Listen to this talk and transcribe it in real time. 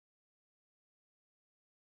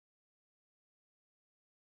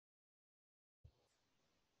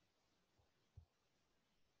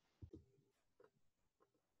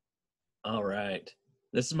All right.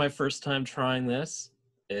 This is my first time trying this.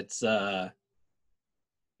 It's been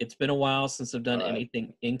a while since I've done All right.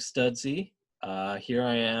 anything ink studsy. Here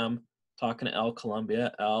I am talking to Al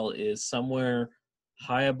Columbia. Al is somewhere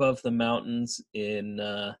high above the mountains in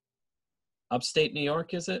upstate New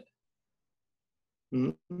York, is it?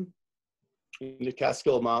 Mm-hmm. In the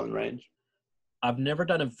Catskill Mountain Range. I've never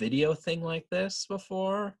done a video thing like this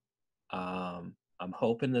before. I'm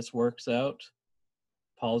hoping this works out.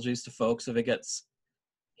 Apologies to folks if it gets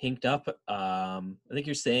hinked up. I think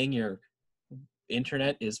you're saying your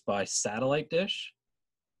internet is by satellite dish.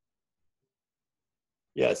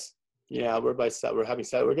 Yes. Yeah, we're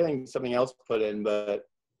getting something else put in, but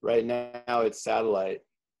right now it's satellite.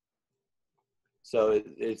 So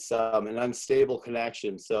it's an unstable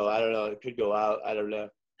connection. So I don't know. It could go out. I don't know.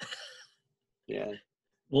 Yeah.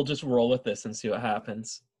 We'll just roll with this and see what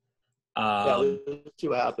happens. Yeah, let's see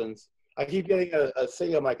what happens. I keep getting a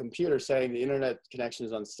thing on my computer saying the internet connection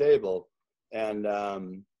is unstable. And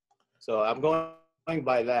so I'm going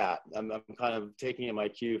by that. I'm kind of taking in my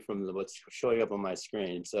cue from what's showing up on my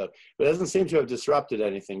screen. So, but it doesn't seem to have disrupted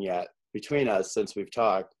anything yet between us since we've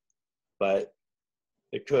talked, but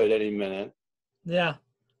it could any minute. Yeah,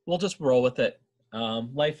 we'll just roll with it.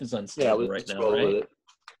 Life is unstable right now, right? With it.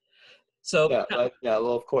 So Yeah,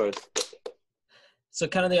 well, of course. So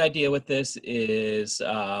kind of the idea with this is,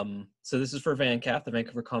 so this is for VanCAF, the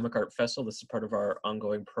Vancouver Comic Art Festival. This is part of our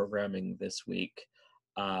ongoing programming this week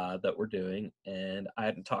that we're doing. And I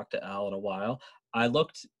hadn't talked to Al in a while. I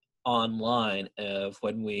looked online of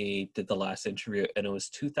when we did the last interview, and it was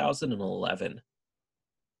 2011.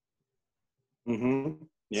 Mm-hmm.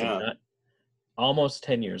 Yeah. So almost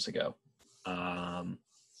 10 years ago.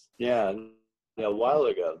 Yeah, a while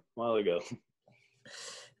ago.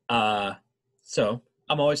 So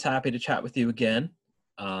I'm always happy to chat with you again.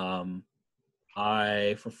 For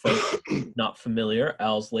folks not familiar,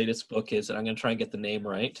 Al's latest book is, and I'm going to try and get the name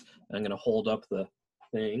right. I'm going to hold up the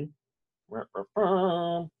thing. It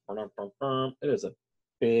is a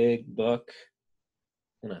big book.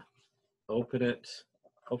 I'm going to open it.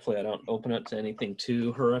 Hopefully I don't open it to anything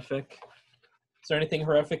too horrific. Is there anything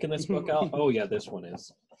horrific in this book, Al? Oh, yeah, this one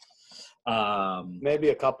is. Maybe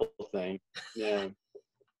a couple of things. Yeah.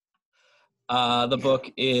 The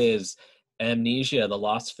book is Amnesia, The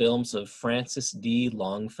Lost Films of Francis D.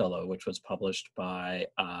 Longfellow, which was published by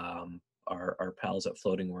our pals at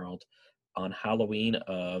Floating World on Halloween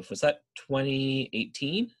of, was that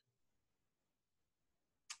 2018?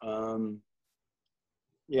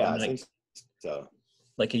 Yeah, I think so.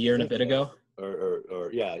 Like a year and a bit ago? Or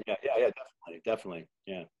yeah, definitely.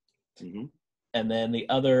 Yeah. Mm-hmm. And then the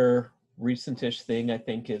other recentish thing, I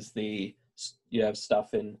think, is you have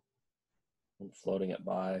stuff in, I'm floating it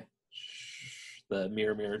by, the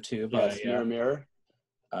Mirror Mirror 2 by Mirror.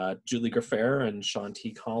 Julie Graffair and Sean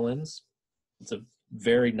T. Collins. It's a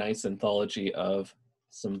very nice anthology of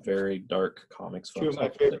some very dark comics. Two of my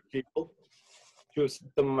favorite people. Some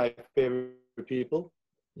of my favorite people.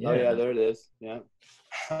 Yeah. Oh yeah, there it is. Yeah.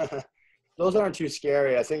 Those aren't too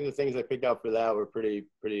scary. I think the things I picked out for that were pretty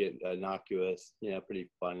innocuous. Yeah, pretty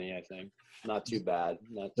funny. I think not too bad.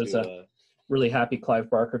 There's a really happy Clive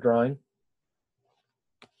Barker drawing.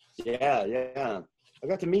 Yeah. I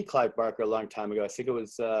got to meet Clive Barker a long time ago. I think it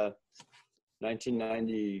was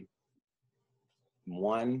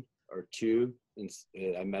 1991 or 2. And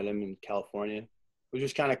I met him in California, which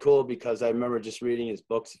was kind of cool because I remember just reading his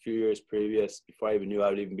books a few years previous before I even knew I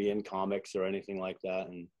would even be in comics or anything like that.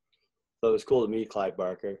 And so it was cool to meet Clive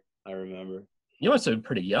Barker. I remember. You must have been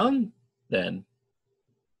pretty young then.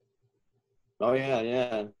 Oh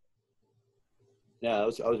yeah. Yeah, I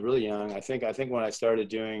was really young. I think when I started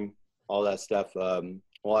doing all that stuff,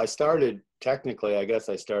 well, I started technically, I guess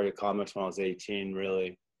I started comics when I was 18,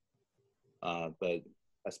 really. But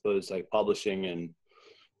I suppose like publishing and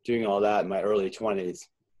doing all that in my early 20s.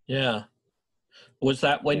 Yeah. Was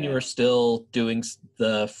that when you were still doing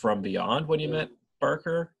the From Beyond when you met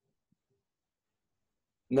Barker?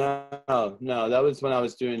 No, that was when I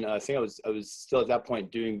was doing, I think I was still at that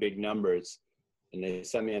point doing big numbers. And they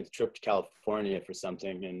sent me on a trip to California for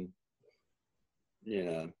something, and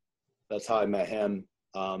that's how I met him.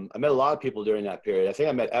 I met a lot of people during that period. I think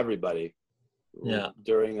I met everybody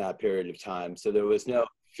during that period of time. So there was no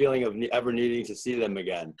feeling of ever needing to see them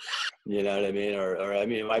again. You know what I mean? Or I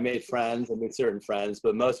mean, I made certain friends,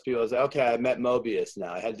 but most people, I was like, okay, I met Mobius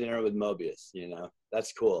now. I had dinner with Mobius,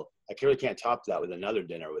 that's cool. I really can't top that with another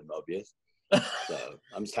dinner with Mobius. So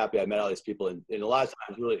I'm just happy I met all these people in a lot of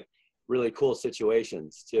times really cool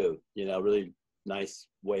situations too, really nice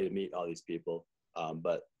way to meet all these people.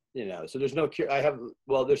 But, so there's no cure.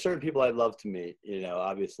 There's certain people I'd love to meet,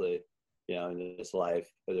 obviously, you know, in this life.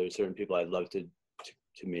 But there's certain people I'd love to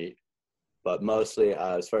meet. But mostly,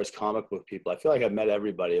 as far as comic book people, I feel like I've met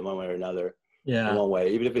everybody in one way or another. Yeah. In one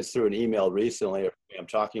way, even if it's through an email recently, or I'm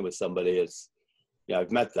talking with somebody, it's, yeah,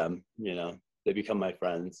 I've met them. You know, they become my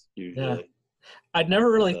friends usually. Yeah. I'd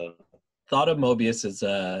never really thought of Mobius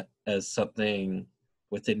as something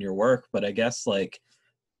within your work, but I guess like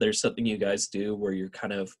there's something you guys do where you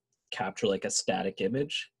kind of capture like a static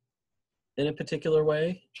image in a particular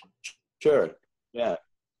way. Sure. Yeah.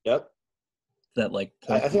 Yep. That like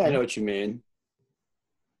I think I know what you mean.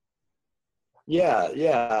 Yeah.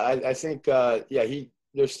 I think yeah,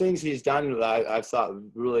 there's things he's done that I thought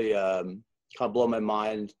really kind of blow my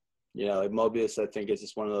mind. You know, like Mobius, I think, is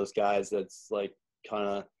just one of those guys that's like kind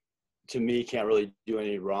of, to me, can't really do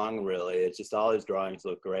any wrong, really. It's just all his drawings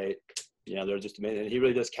look great. You know, they're just amazing. And he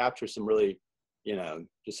really does capture some really, you know,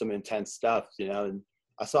 just some intense stuff, you know. And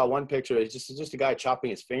I saw one picture, it's just a guy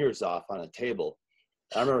chopping his fingers off on a table.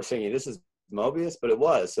 I remember thinking, this is Mobius, but it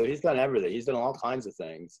was. So he's done everything. He's done all kinds of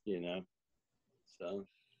things, you know. So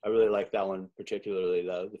I really like that one particularly,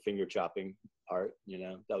 the finger chopping part, you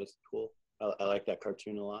know. That was cool. I like that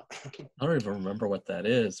cartoon a lot. I don't even remember what that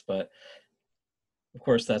is, but of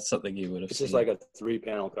course that's something you would have seen. It's just like a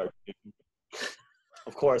 3-panel cartoon.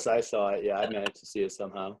 Of course I saw it. Yeah, I managed to see it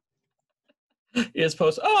somehow. His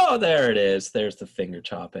post. Oh, there it is. There's the finger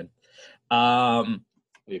chopping.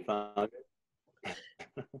 You found it?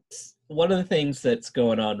 One of the things that's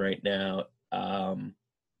going on right now,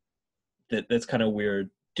 that's kind of weird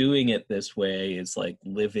doing it this way, is like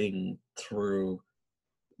living through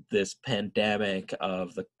this pandemic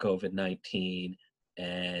of the COVID-19,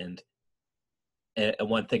 and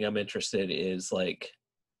one thing I'm interested is like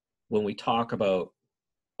when we talk about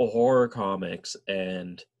horror comics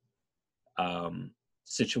and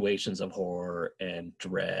situations of horror and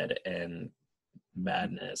dread and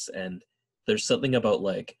madness, and there's something about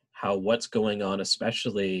like how what's going on,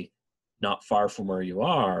 especially not far from where you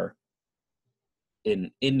are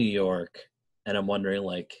in New York, and I'm wondering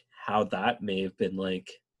like how that may have been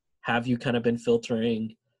like, have you kind of been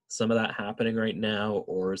filtering some of that happening right now,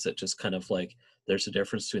 or is it just kind of like there's a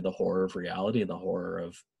difference between the horror of reality and the horror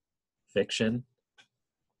of fiction?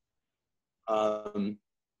 No,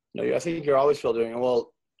 I think you're always filtering.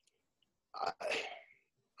 Well, how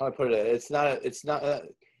do I put it? It's not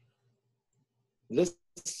this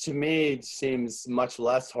to me seems much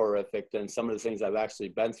less horrific than some of the things I've actually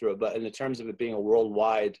been through. But in the terms of it being a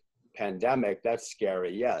worldwide pandemic, that's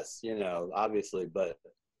scary. Yes, you know, obviously, but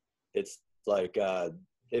it's like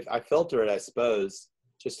if I filter it, I suppose,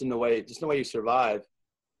 just in the way you survive.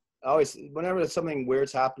 I always, whenever there's something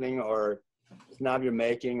weird's happening or snob you're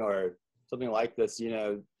making or something like this, you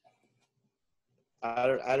know,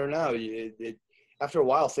 I don't know. After a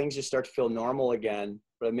while, things just start to feel normal again,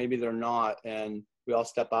 but maybe they're not, and we all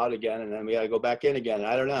step out again, and then we got to go back in again.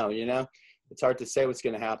 I don't know. You know, it's hard to say what's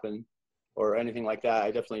going to happen or anything like that.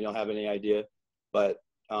 I definitely don't have any idea, but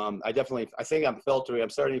I think I'm filtering. I'm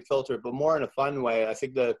starting to filter, but more in a fun way. I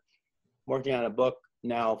think I'm working on a book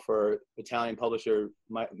now for Italian publisher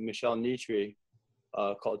Michelle Nitri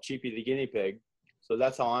called Cheapy the Guinea Pig. So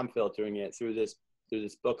that's how I'm filtering it, through this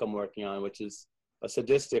book I'm working on, which is a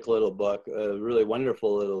sadistic little book, a really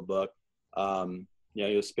wonderful little book. You know,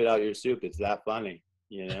 you'll spit out your soup. It's that funny,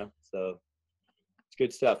 you know. So it's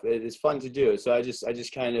good stuff. It's fun to do. So I just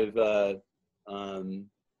kind of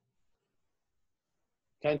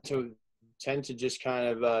tend to just kind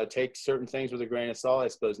of take certain things with a grain of salt, I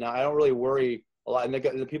suppose. Now I don't really worry a lot, and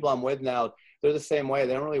the people I'm with now, they're the same way.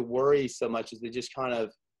 They don't really worry so much as they just kind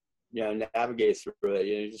of, you know, navigate through it.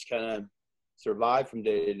 You know, you just kind of survive from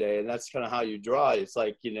day to day, and that's kind of how you draw. It's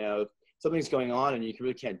like, you know, something's going on and you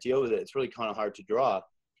really can't deal with it. It's really kind of hard to draw.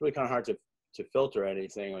 It's really kind of hard to filter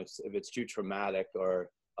anything if it's too traumatic or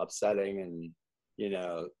upsetting. And, you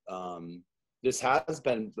know, this has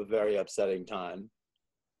been a very upsetting time,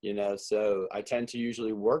 you know, so I tend to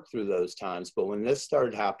usually work through those times. But when this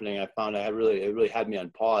started happening, I found it really had me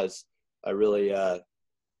on pause. I really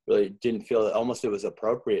didn't feel it. Almost it was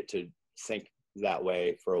appropriate to think that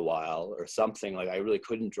way for a while or something. Like I really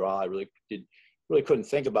couldn't draw. I really couldn't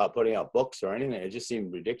think about putting out books or anything. It just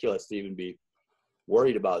seemed ridiculous to even be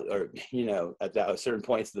worried about, or, you know, at certain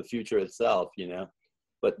points of the future itself, you know.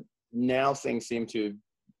 But now things seem to,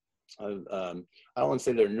 I don't want to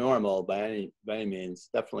say they're normal by any means,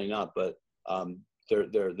 definitely not, but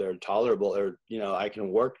they're tolerable, or, you know, I can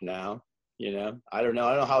work now, you know. I don't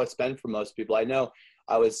know how it's been for most people. I know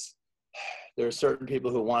there are certain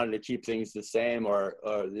people who wanted to keep things the same, or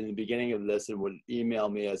in the beginning of this, and would email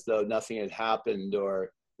me as though nothing had happened,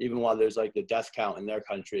 or even while there's like the death count in their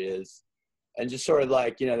country is, and just sort of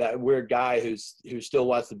like, you know, that weird guy who still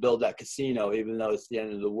wants to build that casino, even though it's the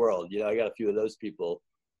end of the world. You know, I got a few of those people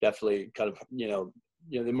definitely kind of, you know,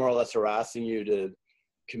 they're more or less harassing you to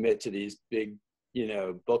commit to these big, you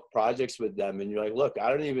know, book projects with them. And you're like, look, I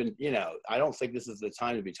don't even, you know, I don't think this is the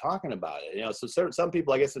time to be talking about it. You know, so some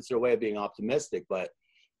people, I guess it's their way of being optimistic, but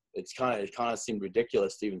it kind of seemed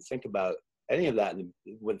ridiculous to even think about any of that.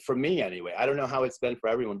 For me anyway, I don't know how it's been for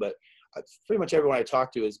everyone, but pretty much everyone I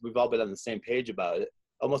talk to we've all been on the same page about it.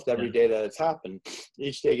 Almost every day that it's happened,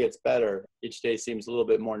 each day gets better. Each day seems a little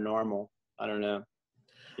bit more normal. I don't know.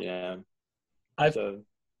 Yeah. I've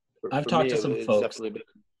talked to some folks. Definitely been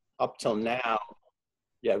up till now.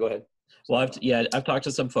 Yeah, go ahead. Well, I've talked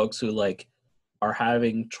to some folks who like are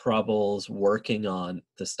having troubles working on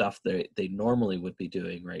the stuff they normally would be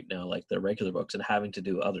doing right now, like their regular books, and having to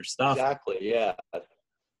do other stuff. Exactly. Yeah.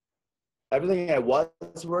 Everything I was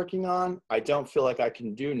working on, I don't feel like I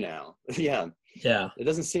can do now. Yeah. Yeah. It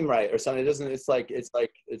doesn't seem right or something. It doesn't, it's like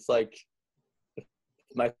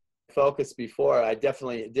my focus before, I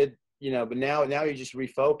definitely did, you know, but now you just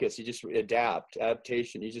refocus, you just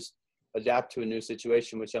adaptation. You just adapt to a new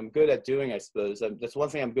situation, which I'm good at doing, I suppose. That's one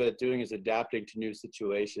thing I'm good at doing, is adapting to new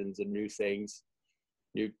situations and new things,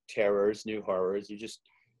 new terrors, new horrors. You just,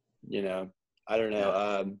 you know, I don't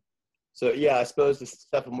know. So yeah, I suppose the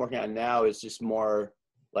stuff I'm working on now is just more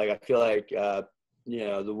like, I feel like, you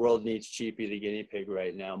know, the world needs Cheapy the guinea pig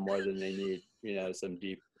right now more than they need, you know, some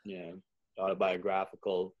deep, you know,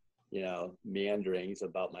 autobiographical, you know, meanderings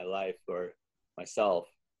about my life or myself,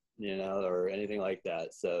 you know, or anything like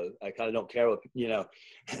that. So I kind of don't care what, you know,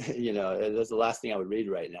 you know, that's the last thing I would read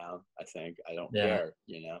right now. I think I don't care,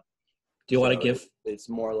 you know. Do you want to give? It's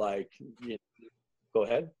more like, you know, go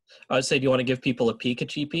ahead. I would say, do you want to give people a peek at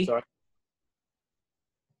Cheapy? Sorry.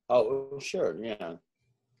 Oh, sure. Yeah.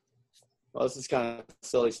 Well, this is kind of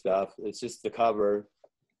silly stuff. It's just the cover,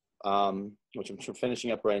 which I'm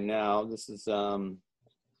finishing up right now. This is,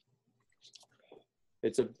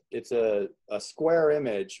 it's a square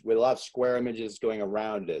image with a lot of square images going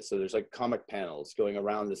around it. So there's like comic panels going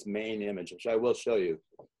around this main image, which I will show you.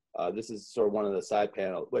 This is sort of one of the side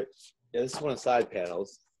panels. Wait, yeah, this is one of the side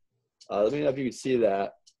panels. Let me know if you can see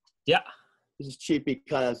that. Yeah. This is Cheapy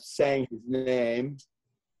kind of saying his name.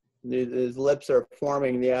 His lips are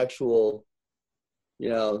forming the actual, you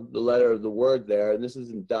know, the letter of the word there. And this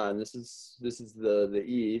isn't done. This is the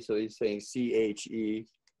E. So he's saying CHE.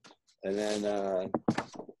 And then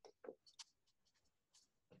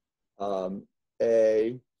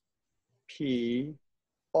A P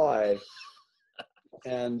I.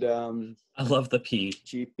 And I love the P.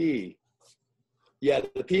 GP. Yeah,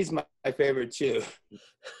 the P's my favorite too.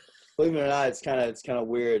 Believe it or not, it's kind of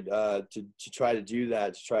weird to try to do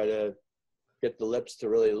that, to try to get the lips to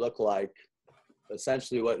really look like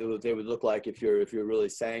essentially what they would look like if you're really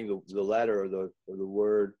saying the letter or the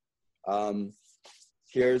word.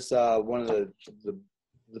 Here's one of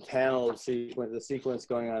the panel sequence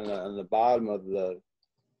going on the bottom of the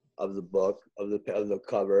book of the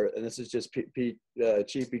cover, and this is just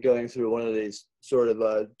Cheapy going through one of these sort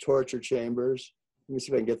of torture chambers. Let me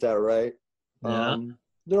see if I can get that right. Yeah.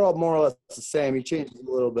 They're all more or less the same. He changes a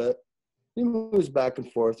little bit. He moves back and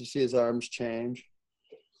forth. You see his arms change.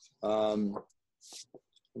 Let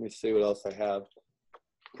me see what else I have.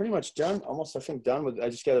 Pretty much done. Almost, I think, done with. I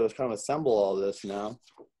just got to kind of assemble all this now.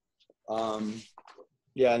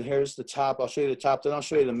 Yeah, and here's the top. I'll show you the top. Then I'll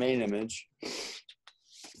show you the main image.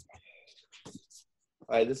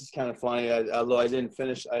 All right, this is kind of funny. Although I didn't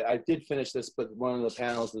finish, I did finish this, but one of the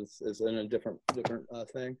panels is in a different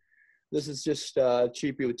thing. This is just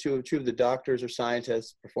Cheapy with two of the doctors or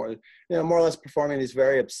scientists performing, you know, more or less performing these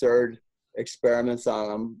very absurd experiments on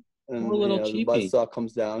them. And poor little the buzzsaw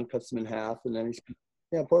comes down, cuts him in half, and then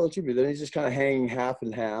poor little Cheapy. Then he's just kind of hanging half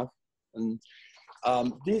and half. And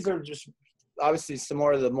these are just obviously some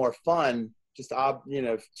more of the more fun, just you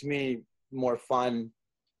know, to me, more fun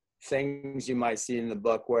things you might see in the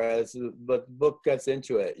book, but the book gets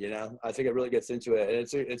into it, you know. I think it really gets into it,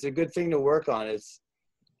 and it's a good thing to work on. It's,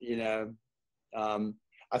 you know,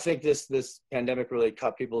 I think this pandemic really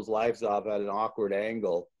cut people's lives off at an awkward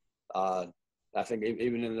angle. I think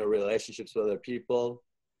even in their relationships with other people,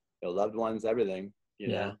 you know, loved ones, everything, you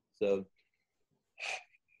know. So,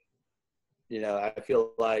 you know, I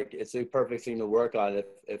feel like it's a perfect thing to work on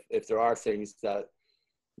if there are things that,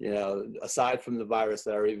 you know, aside from the virus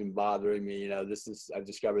that are even bothering me, you know, I've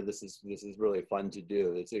discovered this is really fun to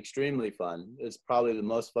do. It's extremely fun. It's probably the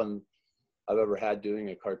most fun I've ever had doing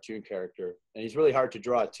a cartoon character. And he's really hard to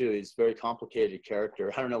draw too. He's a very complicated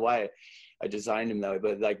character. I don't know why I designed him that way,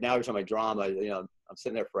 but like now every time I draw him, I'm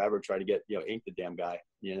sitting there forever trying to get, you know, ink the damn guy.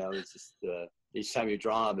 you know, it's just, each time you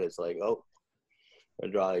draw them, it's like, oh, I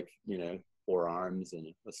draw like, you know, 4 arms and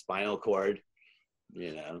a spinal cord,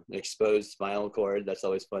 you know, an exposed spinal cord. That's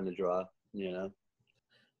always fun to draw, you know.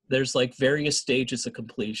 There's like various stages of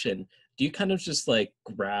completion. Do you kind of just like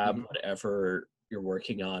grab Mm-hmm. whatever you're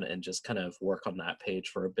working on and just kind of work on that page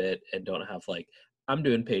for a bit and don't have like, I'm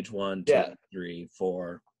doing page 1, 2, Yeah. 3,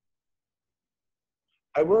 4?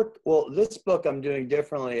 Well, this book I'm doing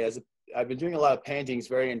differently. I've been doing a lot of paintings,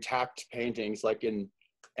 very intact paintings, like in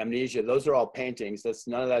Amnesia. Those are all paintings.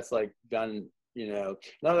 None of that's like done, you know,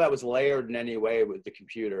 none of that was layered in any way with the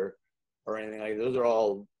computer or anything like that. Those are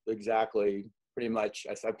all exactly pretty much,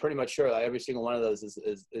 I'm pretty much sure that every single one of those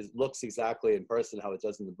is looks exactly in person how it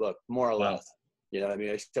does in the book, more or Wow. less. You know what I mean?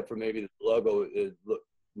 Except for maybe the logo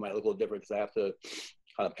might look a little different because I have to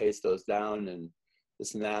kind of paste those down and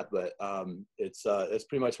this and that, but it's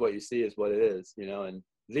pretty much what you see is what it is, you know. And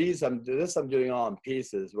I'm doing all in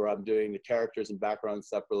pieces where I'm doing the characters and backgrounds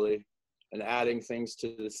separately and adding things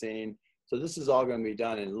to the scene. So this is all going to be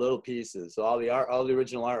done in little pieces. So all the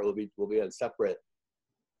original art will be on separate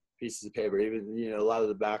pieces of paper. Even, you know, a lot of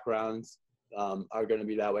the backgrounds are going to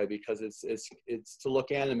be that way because it's to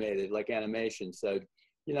look animated, like animation. So,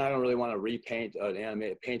 you know, I don't really want to repaint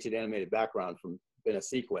an painted animated background in a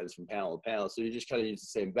sequence from panel to panel. So you just kind of use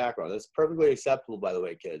the same background. That's perfectly acceptable, by the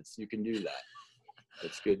way, kids. You can do that.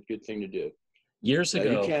 It's good thing to do. Years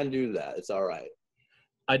ago, you can do that. It's all right.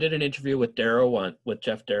 I did an interview with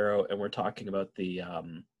Jeff Darrow, and we're talking about the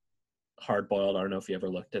Hard Boiled. I don't know if you ever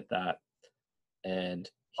looked at that. And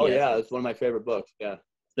yeah, it's one of my favorite books. Yeah.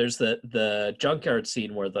 There's the junkyard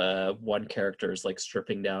scene where the one character is like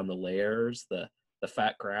stripping down the layers, the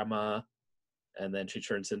fat grandma, and then she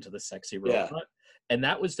turns into the sexy robot. Yeah. And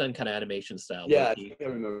that was done kind of animation style. Yeah, I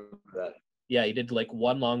remember that. Yeah, he did like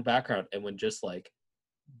one long background and would just like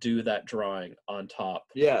do that drawing on top.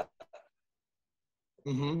 Yeah.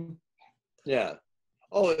 Mm-hmm. Yeah.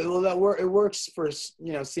 Oh, well, it works for,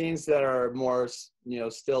 you know, scenes that are more, you know,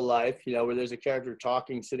 still life, you know, where there's a character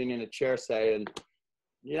talking, sitting in a chair, say, and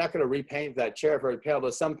you're not going to repaint that chair very pale,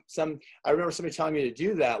 but I remember somebody telling me to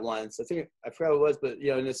do that once. I forgot what it was, but,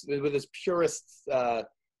 you know, with this purist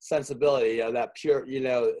sensibility, you know, that pure, you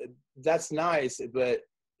know, that's nice, but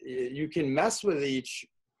you can mess with each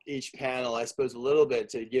panel, I suppose, a little bit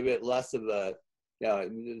to give it less of a, you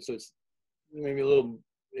know, so it's maybe a little,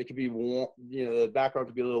 it could be worn, you know, the background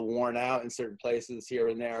could be a little worn out in certain places here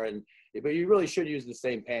and there, but you really should use the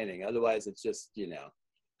same painting. Otherwise, it's just, you know,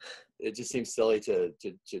 it just seems silly to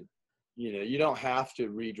you know, you don't have to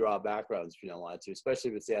redraw backgrounds if you don't want to, especially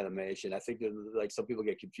if it's animation. I think that, like, some people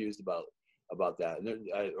get confused about that. And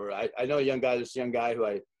I know a young guy, this young guy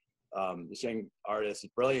who this young artist,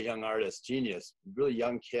 brilliant young artist, genius, really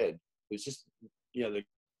young kid, who's just, you know, the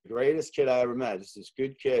greatest kid I ever met, just this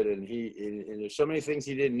good kid. And and there's so many things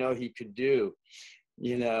he didn't know he could do,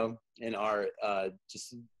 you know, in art,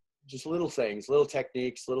 just little things, little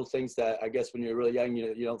techniques, little things that I guess when you're really young,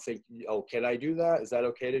 you don't think, oh, can I do that? Is that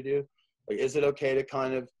okay to do? Like, is it okay to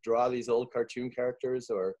kind of draw these old cartoon characters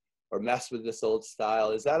or mess with this old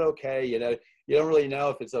style? Is that okay? You know, you don't really know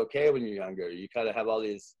if it's okay when you're younger. You kind of have all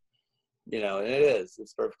these, you know, and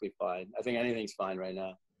it's perfectly fine. I think anything's fine right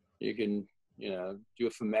now. You can, you know, do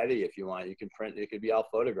a fumetti if you want. You can print, it could be all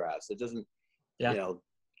photographs. It doesn't, you know,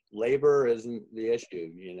 labor isn't the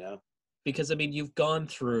issue, you know? Because, I mean, you've gone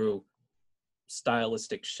through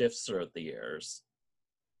stylistic shifts throughout the years,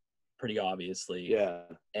 pretty obviously. Yeah.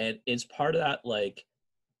 And is part of that, like,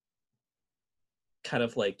 kind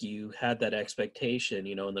of like you had that expectation,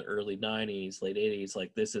 you know, in the early 90s, late 80s,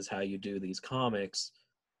 like, this is how you do these comics,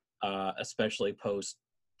 especially post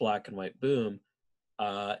black and white boom,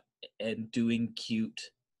 and doing cute,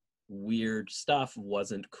 weird stuff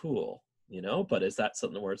wasn't cool, you know? But is that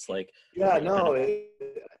something where it's like... Yeah, no,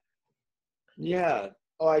 yeah.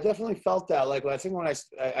 Oh, I definitely felt that. Like, I think when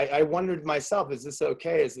I wondered myself, is this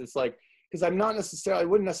okay? Is this like, because I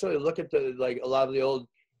wouldn't necessarily look at a lot of the old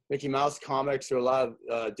Mickey Mouse comics or a lot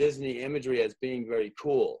of Disney imagery as being very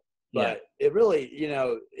cool. But it really, you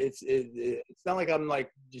know, it's not like I'm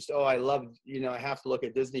like, just, oh, I love, you know, I have to look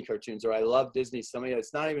at Disney cartoons or I love Disney.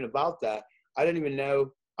 It's not even about that. I didn't even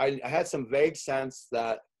know, I had some vague sense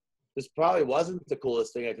that this probably wasn't the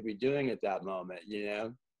coolest thing I could be doing at that moment, you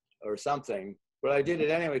know, or something. But I did it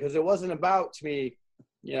anyway, because it wasn't about, to me,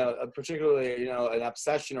 you know, particularly, you know, an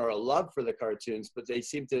obsession or a love for the cartoons, but they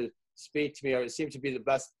seemed to speak to me, or it seemed to be the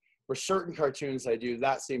best for certain cartoons I do.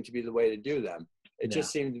 That seemed to be the way to do them. It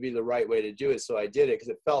just seemed to be the right way to do it. So I did it because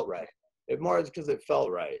it felt right. More because it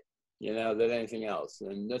felt right, you know, than anything else.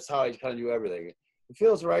 And that's how I kind of do everything. It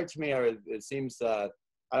feels right to me, or it seems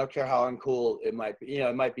I don't care how uncool it might be.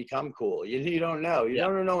 It might become cool. You don't know. You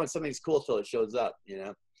don't know when something's cool till it shows up.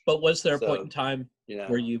 But was there a point So, in time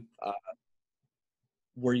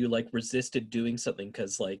where you like resisted doing something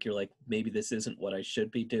because like you're like, maybe this isn't what I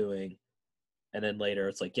should be doing, and then later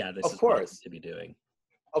it's like, yeah, this of is what I need course, to be doing.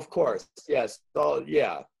 of course, yes. So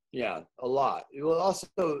yeah, a lot. Well,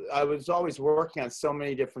 also, I was always working on so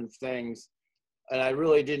many different things, and I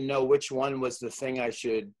really didn't know which one was the thing I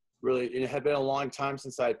should really. It had been a long time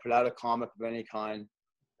since I had put out a comic of any kind,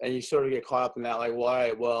 and you sort of get caught up in that, like,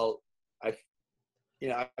 why? Well,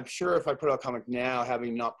 I'm sure if I put out a comic now,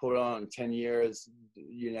 having not put it on in 10 years,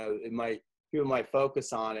 people might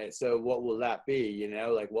focus on it. So what will that be?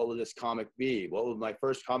 Like, what will this comic be? What will my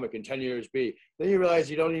first comic in 10 years be? Then you realize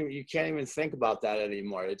you can't even think about that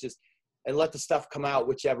anymore. And let the stuff come out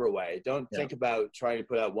whichever way. Don't think about trying to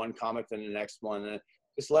put out one comic then the next one. And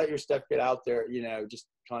just let your stuff get out there, just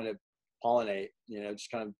kind of pollinate, just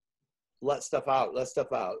kind of let stuff out, let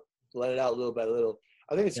it out little by little.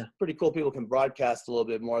 I think it's pretty cool. People can broadcast a little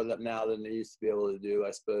bit more now than they used to be able to do,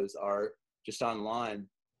 I suppose, art just online.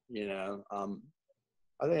 I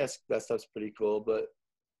think that stuff's pretty cool. But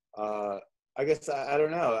I guess I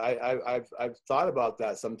don't know. I've thought about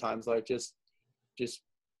that sometimes, like just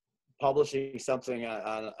publishing something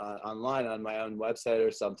online on my own website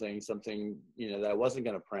or something that I wasn't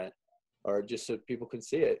going to print, or just so people could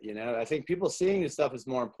see it. I think people seeing this stuff is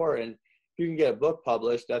more important. If you can get a book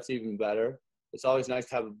published, that's even better. It's always nice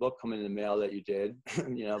to have a book come in the mail that you did,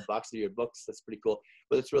 a box of your books. That's pretty cool.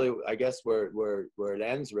 But it's really, I guess, where it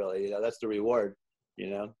ends, really. That's the reward,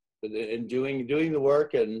 But in doing the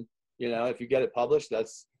work, and if you get it published,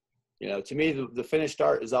 that's, to me, the finished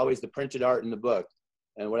art is always the printed art in the book,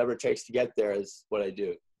 and whatever it takes to get there is what I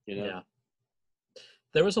do. Yeah.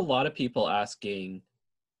 There was a lot of people asking,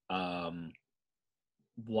 why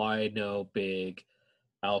no big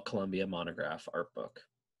Al Columbia monograph art book?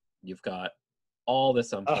 You've got all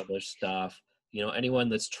this unpublished stuff. Anyone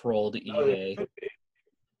that's trolled eBay.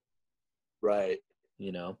 Right.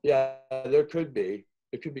 Yeah, there could be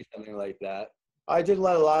something like that. I did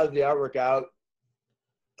let a lot of the artwork out.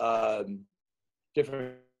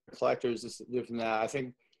 Different collectors, different that. I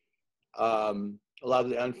think a lot of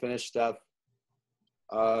the unfinished stuff.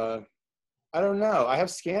 I don't know. I have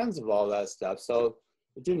scans of all that stuff, so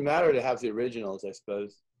it didn't matter to have the originals, I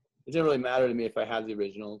suppose. It didn't really matter to me if I had the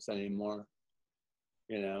originals anymore.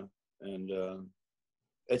 And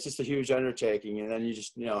it's just a huge undertaking, and then you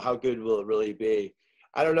just, how good will it really be?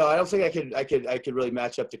 I don't know. I don't think I could really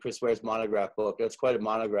match up to Chris Ware's monograph book. That's quite a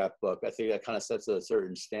monograph book. I think that kind of sets a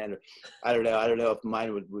certain standard. I don't know if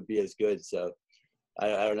mine would be as good. So I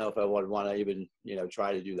don't know if I would want to even,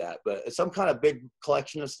 try to do that, but some kind of big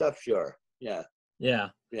collection of stuff. Sure. Yeah. I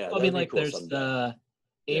mean, like, cool, there's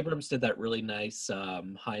Abrams did that really nice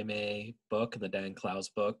Jaime book and the Dan Clowes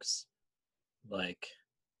books. Like,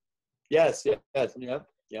 yes. Yeah. I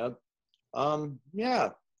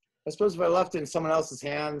suppose if I left it in someone else's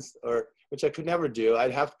hands, which I could never do,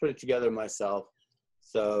 I'd have to put it together myself.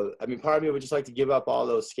 So, I mean, part of me would just like to give up all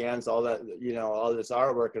those scans, all that, all this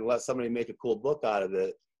artwork, and let somebody make a cool book out of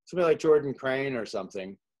it. Somebody like Jordan Crane or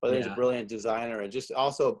something. But he's a brilliant designer, and just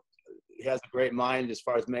also he has a great mind as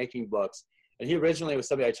far as making books. And he originally was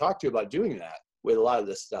somebody I talked to about doing that with a lot of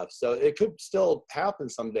this stuff. So it could still happen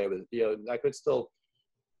someday with, I could still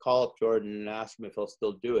call up Jordan and ask him if he'll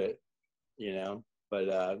still do it,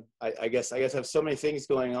 But I guess I have so many things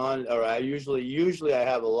going on, or I usually I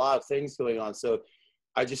have a lot of things going on. So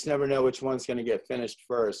I just never know which one's going to get finished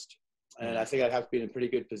first. And I think I'd have to be in a pretty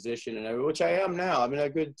good position, and which I am now. I'm in a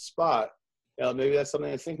good spot. Maybe that's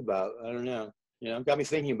something to think about. I don't know. Got me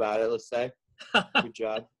thinking about it, let's say. Good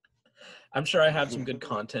job. I'm sure I have some good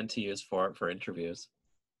content to use for interviews.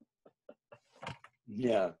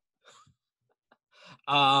 Yeah.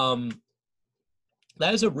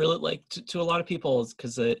 That is a really, like, to a lot of people,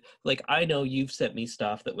 because I know you've sent me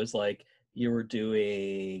stuff that was like you were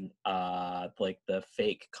doing like the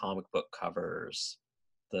fake comic book covers,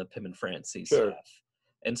 the Pim and Francie stuff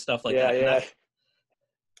and stuff like that. Yeah.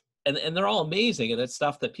 And they're all amazing, and it's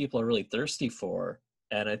stuff that people are really thirsty for.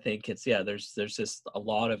 And I think it's, there's just a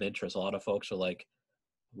lot of interest. A lot of folks are like,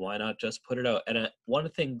 why not just put it out? And one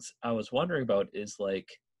of the things I was wondering about is, like,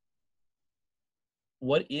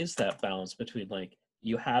 what is that balance between, like,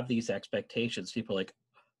 you have these expectations, people are like,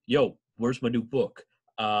 yo, where's my new book?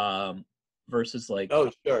 Versus, like,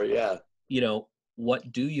 oh, sure, yeah.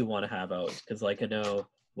 What do you want to have out? Because, like, I know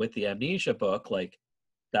with the Amnesia book, like,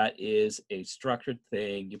 that is a structured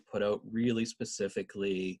thing you put out really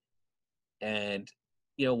specifically. And,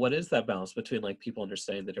 what is that balance between, like, people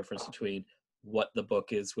understanding the difference between what the book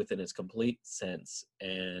is within its complete sense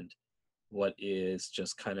and what is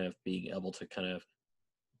just kind of being able to kind of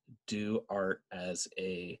do art as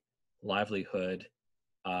a livelihood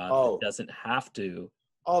that doesn't have to.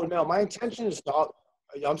 Oh no, my intention is to.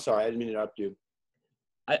 I'm sorry, I didn't mean to interrupt you.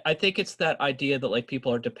 I think it's that idea that like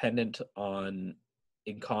people are dependent on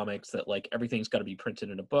in comics that like everything's got to be printed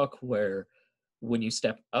in a book, where when you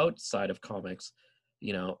step outside of comics,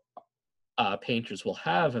 you know, painters will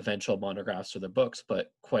have eventual monographs for their books,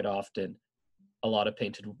 but quite often a lot of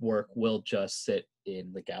painted work will just sit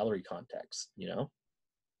in the gallery context, you know?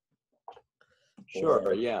 Sure,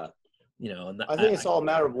 Or, yeah. You know, and I think it's all a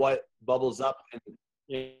matter of what bubbles up.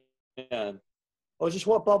 And, yeah. Well, just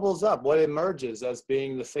what bubbles up, what emerges as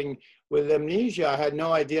being the thing. With Amnesia, I had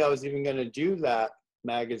no idea I was even going to do that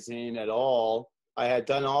magazine at all. I had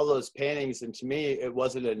done all those paintings, and to me, it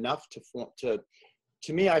wasn't enough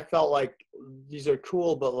to me, I felt like these are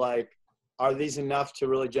cool, but like, are these enough to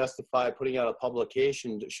really justify putting out a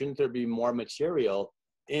publication? Shouldn't there be more material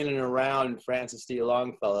in and around Francis D.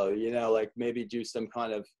 Longfellow? You know, like maybe do some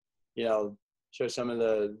kind of, you know, show some of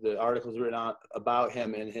the articles written out about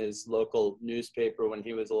him in his local newspaper when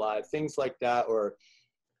he was alive, things like that, or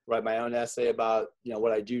write my own essay about, you know,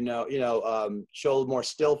 what I do know, you know, show more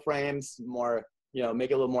still frames, more, you know, make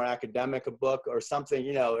it a little more academic, a book or something,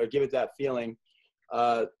 you know, or give it that feeling.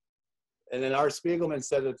 And then Art Spiegelman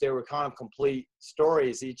said that they were kind of complete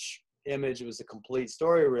stories. Each image was a complete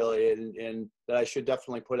story, really, and that I should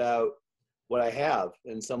definitely put out what I have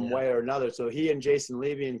in some way or another. So he and Jason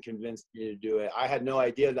Levian convinced me to do it. I had no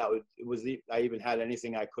idea that I even had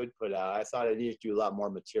anything I could put out. I thought I needed to do a lot more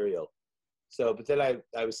material. So, but then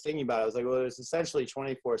I was thinking about it. I was like, well, there's essentially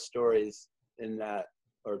 24 stories in that,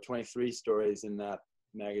 or 23 stories in that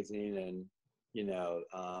magazine. And, you know,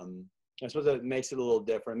 I suppose that makes it a little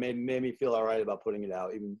different. Made me feel all right about putting it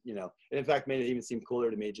out, even, you know, and in fact, made it even seem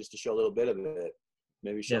cooler to me just to show a little bit of it,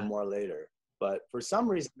 maybe show more later. But for some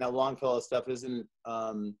reason, that Longfellow stuff isn't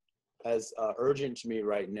as urgent to me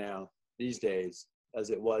right now, these days,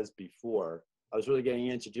 as it was before. I was really getting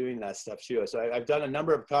into doing that stuff too. So I've done a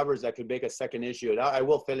number of covers that could make a second issue, and I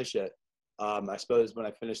will finish it. I suppose when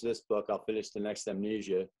I finish this book, I'll finish the next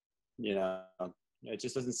Amnesia. You know, it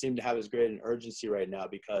just doesn't seem to have as great an urgency right now,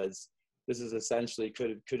 because this is essentially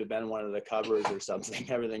could have been one of the covers or something.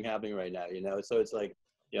 Everything happening right now, you know. So it's like,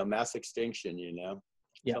 you know, mass extinction, you know.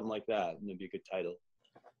 Something like that. Maybe a good title.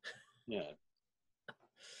 Yeah.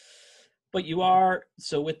 But you are,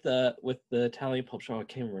 so with the Italian publisher, I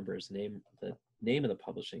can't remember his name, the name of the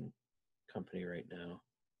publishing company right now.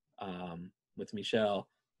 With Michel.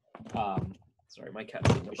 Sorry, my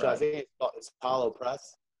cat's being Michel, I think it's Hollow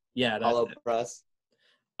Press. Yeah, that's Hollow it. Press.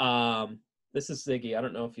 This is Ziggy. I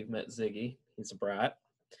don't know if you've met Ziggy. He's a brat.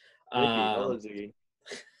 Ziggy. Hello, Ziggy.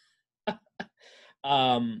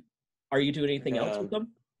 Are you doing anything else with them,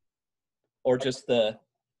 or just the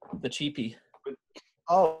cheapie?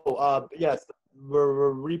 Yes,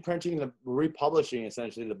 we're republishing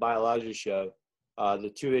essentially the Biology Show,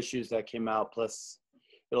 the 2 issues that came out, plus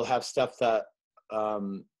it'll have stuff that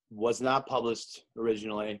was not published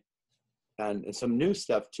originally, and some new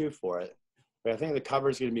stuff too for it. But I think the cover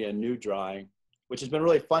is going to be a new drawing, which has been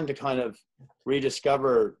really fun to kind of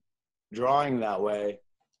rediscover drawing that way,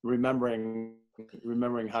 remembering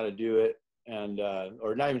how to do it, and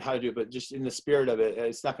or not even how to do it, but just in the spirit of it.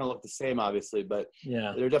 It's not going to look the same, obviously, but these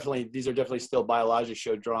are definitely still Biology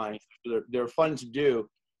Show drawings. They're fun to do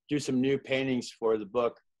some new paintings for the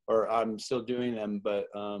book, or I'm still doing them, but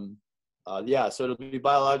so it'll be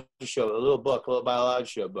Biology Show, a little Biology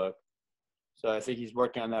Show book. So I think he's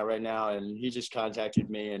working on that right now, and he just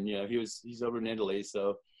contacted me, and, you know, he's over in Italy,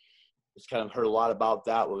 so just kind of heard a lot about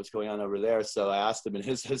that, what was going on over there. So I asked him, and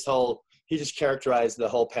he just characterized the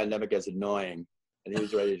whole pandemic as annoying, and he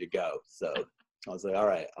was ready to go. So I was like, all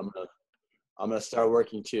right, I'm gonna start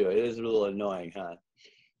working too. It is a little annoying, huh?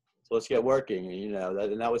 So let's get working. And, you know,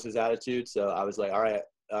 that was his attitude. So I was like, all right.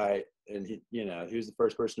 And he, you know, he was the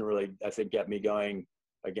first person to really, I think, get me going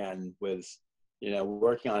again with, you know,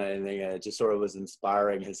 working on anything, and it just sort of was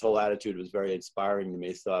inspiring. His whole attitude was very inspiring to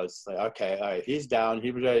me. So I was like, okay, all right, he's down. He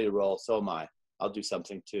was ready to roll. So am I. I'll do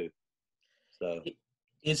something too. So,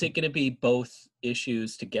 is it going to be both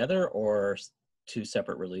issues together or 2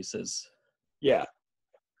 separate releases? Yeah,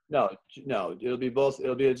 no, it'll be both.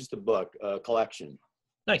 It'll be just a book, a collection.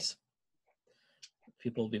 Nice.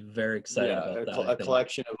 People will be very excited about that. A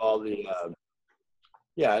collection of all the,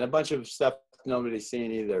 and a bunch of stuff nobody's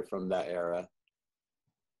seen either from that era.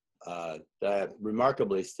 That I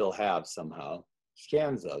remarkably still have somehow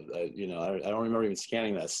scans of. You know, I don't remember even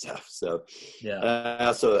scanning that stuff. So I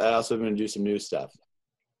also am going to do some new stuff.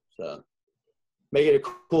 So make it a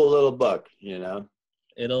cool little book, you know.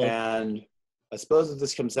 It'll. And I suppose if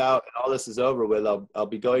this comes out and all this is over with, I'll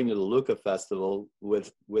be going to the Luca Festival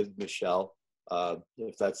with Michelle,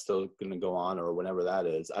 if that's still going to go on or whenever that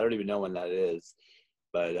is. I don't even know when that is,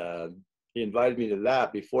 but he invited me to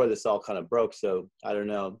that before this all kind of broke. So I don't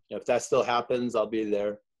know if that still happens. I'll be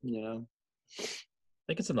there. You know, I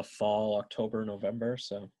think it's in the fall, October, November.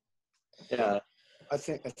 So yeah, I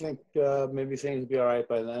think maybe things will be all right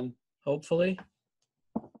by then. Hopefully,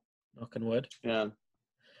 knock on wood. Yeah.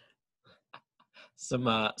 Some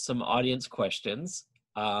audience questions.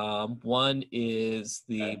 One is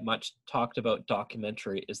the much talked about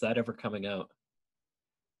documentary. Is that ever coming out?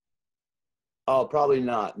 Oh, probably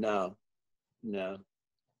not. No.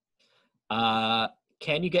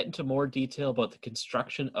 Can you get into more detail about the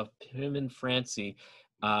construction of Pim and Francie?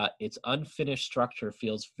 Its unfinished structure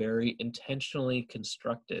feels very intentionally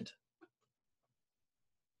constructed.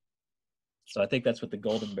 So I think that's what the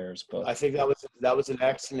Golden Bears book. I think that was an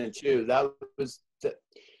accident too. Well,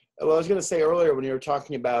 I was going to say earlier when you were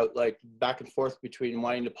talking about like back and forth between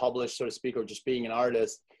wanting to publish, so to speak, or just being an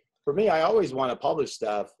artist. For me, I always want to publish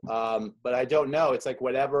stuff, but I don't know. It's like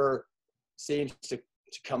whatever seems to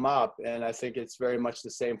come up, and I think it's very much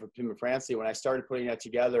the same for Pim and Francie. When I started putting that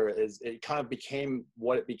together, it kind of became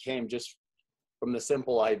what it became just from the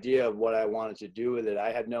simple idea of what I wanted to do with it.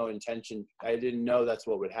 I had no intention. I didn't know that's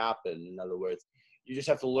what would happen. In other words, you just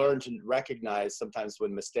have to learn to recognize sometimes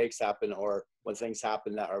when mistakes happen or when things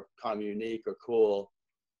happen that are kind of unique or cool,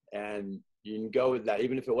 and you can go with that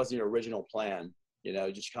even if it wasn't your original plan. You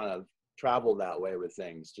know, just kind of travel that way with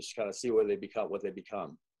things, just kind of see where they become, what they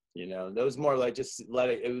become. You know, that was more like just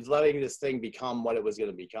letting this thing become what it was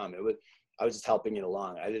going to become. I was just helping it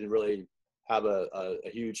along. I didn't really have a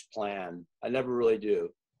huge plan. I never really do.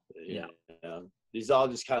 Yeah. You know, these all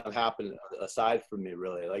just kind of happened aside from me,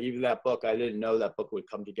 really. Like even that book, I didn't know that book would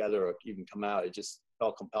come together or even come out. It just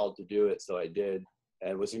felt compelled to do it, so I did,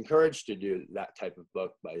 and was encouraged to do that type of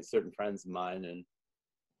book by certain friends of mine. And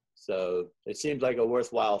so it seemed like a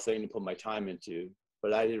worthwhile thing to put my time into,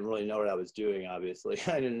 but I didn't really know what I was doing, obviously.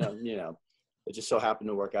 I didn't know, you know, it just so happened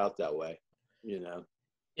to work out that way, you know.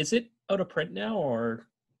 Is it out of print now, or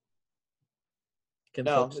can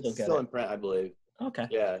no, folks still it's get still it? in print, I believe. Okay.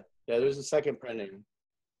 Yeah, there's a second printing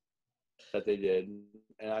that they did,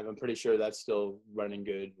 and I'm pretty sure that's still running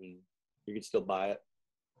good, and you can still buy it.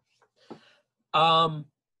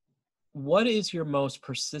 What is your most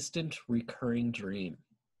persistent recurring dream?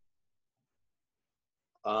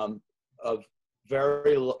 Of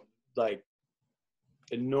very like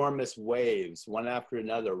enormous waves, one after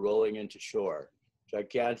another, rolling into shore.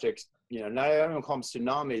 Gigantic, you know, not, I don't call them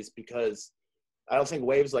tsunamis because I don't think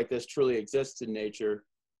waves like this truly exist in nature,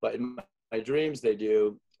 but in my dreams they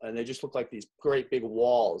do. And they just look like these great big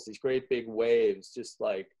walls, these great big waves, just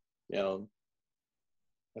like, you know,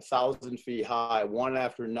 1,000 feet high, one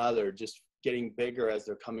after another, just getting bigger as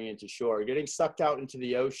they're coming into shore, getting sucked out into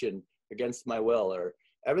the ocean against my will, or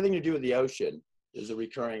everything to do with the ocean is a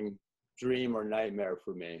recurring dream or nightmare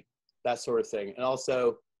for me, that sort of thing. And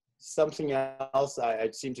also something else I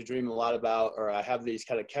seem to dream a lot about, or I have these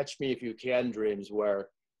kind of catch me if you can dreams where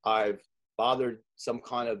I've bothered some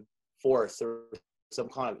kind of force or some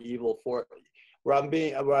kind of evil force, where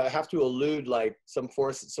I have to elude like some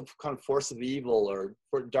kind of force of evil or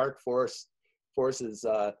dark forces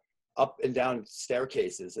up and down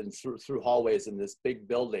staircases and through hallways in this big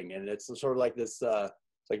building. And it's sort of like this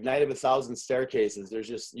like Night of 1,000 staircases. There's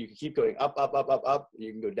just, you can keep going up, up, up, up, up.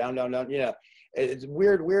 You can go down, down, down. You know, it's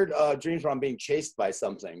weird dreams where I'm being chased by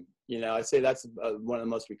something. You know, I'd say that's one of the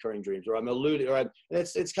most recurring dreams, or I'm eluded, and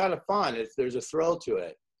it's kind of fun. There's a thrill to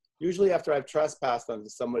it. Usually after I've trespassed onto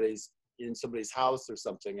in somebody's house or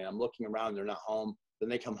something, and I'm looking around, they're not home, then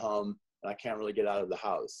they come home, and I can't really get out of the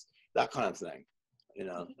house. That kind of thing. You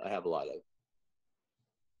know, I have a lot of.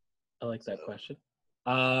 I like that question.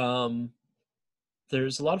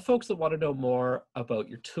 There's a lot of folks that want to know more about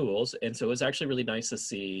your tools, and so it was actually really nice to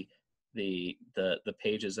see the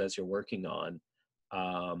pages as you're working on.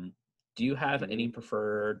 Do you have any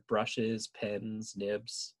preferred brushes, pens,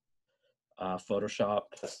 nibs, Photoshop?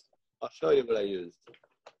 I'll show you what I use.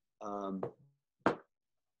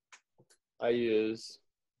 I used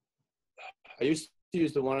to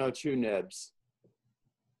use the 102 nibs.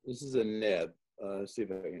 This is a nib. Let's see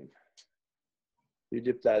if I can. You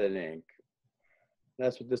dip that in ink.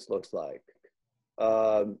 That's what this looks like.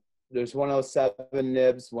 There's 107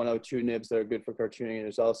 nibs, 102 nibs that are good for cartooning. And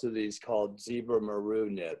there's also these called Zebra Maru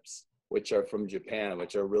nibs, which are from Japan,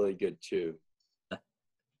 which are really good too.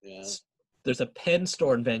 Yeah. There's a pen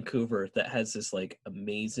store in Vancouver that has this like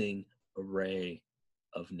amazing array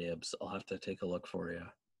of nibs. I'll have to take a look for you.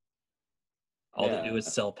 All they do Yeah.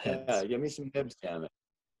 is sell pens. Yeah, give me some nibs, damn it.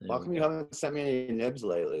 There How we come you go. haven't sent me any nibs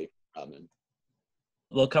lately, Robin?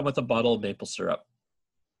 They'll come with a bottle of maple syrup.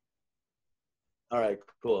 All right,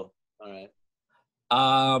 cool. All right.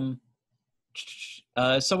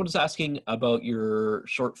 Someone's asking about your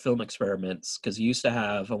short film experiments, because you used to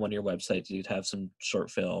have on one of your websites, you'd have some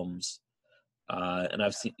short films, and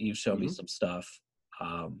I've seen you've shown me Mm-hmm. some stuff.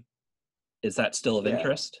 Is that still of Yeah.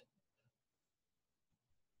 interest?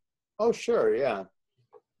 Oh, sure. Yeah.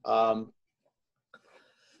 Um,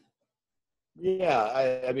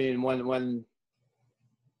 yeah. I mean, when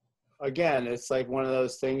again, it's like one of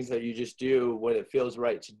those things that you just do when it feels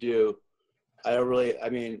right to do. I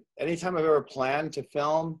mean, anytime I've ever planned to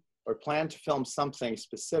film or planned to film something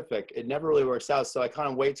specific, it never really works out. So I kind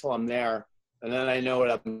of wait till I'm there, and then I know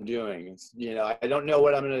what I'm doing. You know, I don't know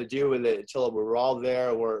what I'm going to do with it until we're all there,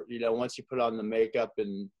 or, you know, once you put on the makeup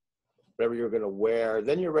and whatever you're going to wear,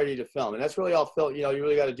 then you're ready to film. And that's really all film, you know, you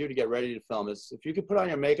really got to do to get ready to film is if you can put on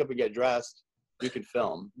your makeup and get dressed, you can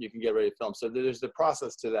film, you can get ready to film. So there's the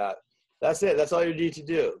process to that. That's it. That's all you need to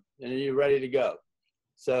do. And you're ready to go.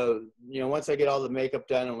 So, you know, once I get all the makeup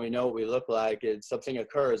done and we know what we look like, something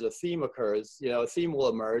occurs, a theme occurs, you know, a theme will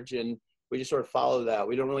emerge, and we just sort of follow that.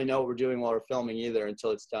 We don't really know what we're doing while we're filming either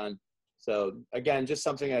until it's done. So again, just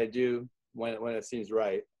something I do when it seems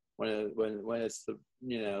right, when it's the,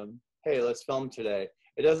 you know, hey, let's film today.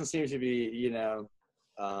 It doesn't seem to be, you know,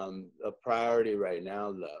 a priority right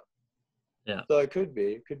now though. Yeah. So it could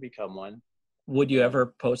become one. Would you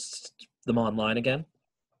ever post them online again?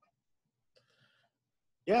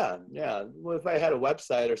 Yeah, yeah. Well, if I had a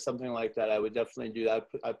website or something like that, I would definitely do that.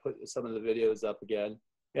 I put some of the videos up again.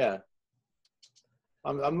 Yeah,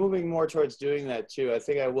 I'm moving more towards doing that too. I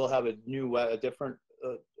think I will have a different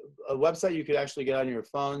a website you could actually get on your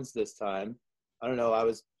phones this time. I don't know. I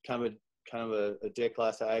was kind of a dick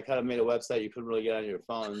last time. I kind of made a website you couldn't really get on your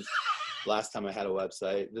phones last time I had a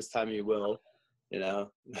website. This time you will. You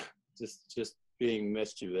know, just being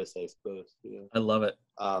mischievous, I suppose. You know? I love it.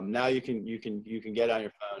 Now you can get on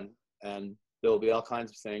your phone, and there will be all kinds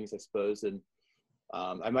of things, I suppose. And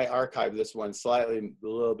I might archive this one slightly a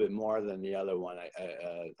little bit more than the other one.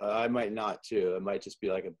 I might not too. It might just be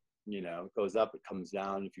like you know, it goes up, it comes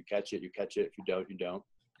down. If you catch it, you catch it. If you don't, you don't.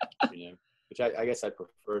 You know, which I guess I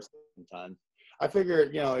prefer sometimes. I figure,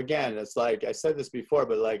 you know, again, it's like I said this before,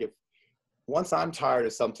 but like if once I'm tired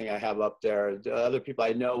of something I have up there, the other people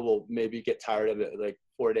I know will maybe get tired of it like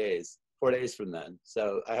 4 days from then.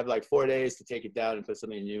 So I have like 4 days to take it down and put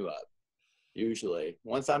something new up. Usually,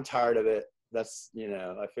 once I'm tired of it, that's, you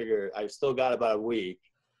know, I figure I've still got about a week,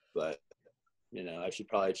 but you know, I should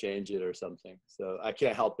probably change it or something. So I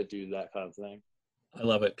can't help but do that kind of thing. I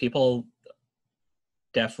love it. People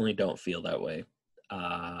definitely don't feel that way.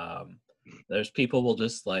 There's people will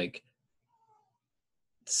just like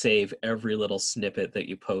save every little snippet that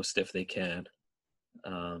you post if they can.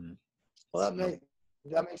 Well, that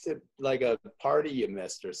makes it like a party you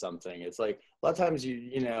missed or something. It's like a lot of times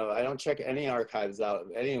you know, I don't check any archives out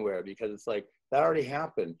anywhere because it's like that already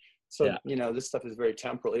happened. So, yeah. You know, this stuff is very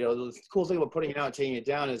temporal. You know, the cool thing about putting it out and taking it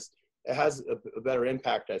down is it has a better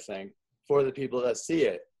impact, I think, for the people that see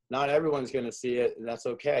it. Not everyone's going to see it, and that's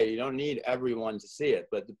okay. You don't need everyone to see it,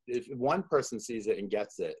 but if one person sees it and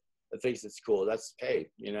gets it, that thinks it's cool, that's, hey,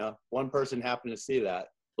 you know, one person happened to see that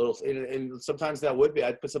little, and sometimes that would be,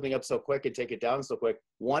 I'd put something up so quick and take it down so quick.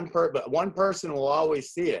 But one person will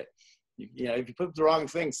always see it. You know, if you put the wrong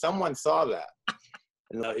thing, someone saw that.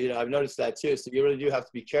 And you know, I've noticed that too. So you really do have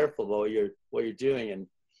to be careful about what you're doing. And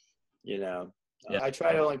you know, Yeah. I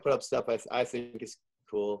try to only put up stuff I think is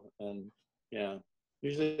cool. And you know,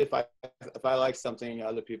 usually if I like something,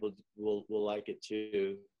 other people will like it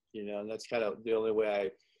too. You know, and that's kind of the only way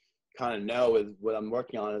I kind of know is what I'm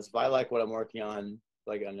working on. Is if I like what I'm working on,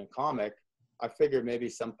 like on a comic, I figure maybe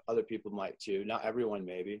some other people might too. Not everyone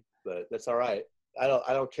maybe, but that's all right. I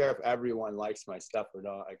don't care if everyone likes my stuff or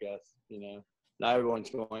not, I guess, you know. Not everyone's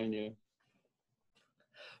going to.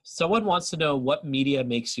 Someone wants to know what media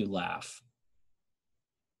makes you laugh.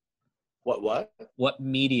 What? What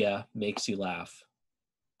media makes you laugh?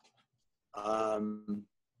 I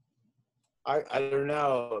don't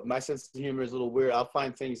know. My sense of humor is a little weird. I'll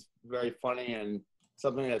find things very funny and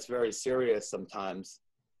something that's very serious sometimes.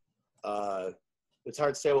 It's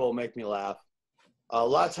hard to say what will make me laugh. A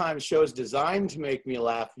lot of times shows designed to make me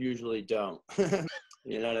laugh usually don't.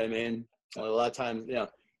 You know what I mean? A lot of times, you know,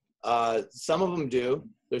 some of them do.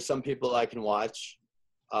 There's some people I can watch.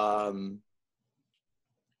 But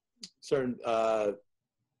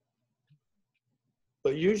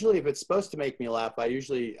usually if it's supposed to make me laugh,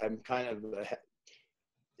 I'm kind of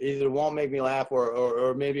either won't make me laugh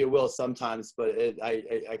or maybe it will sometimes, but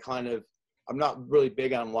I kind of, I'm not really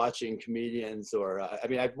big on watching comedians I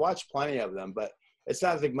mean, I've watched plenty of them, but it's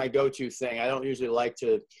not like my go-to thing. I don't usually like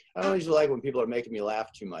when people are making me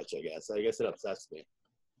laugh too much, I guess it upsets me.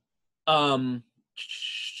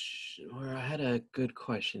 Where I had a good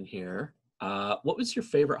question here. What was your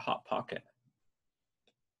favorite Hot Pocket?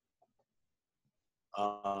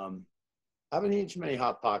 I haven't eaten too many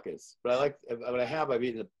Hot Pockets, but I've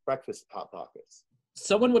eaten the breakfast Hot Pockets.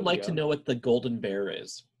 Someone would like to know what the Golden Bear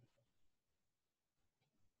is.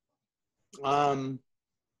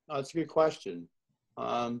 That's a good question.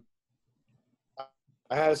 I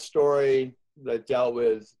had a story that dealt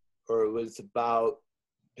with, or it was about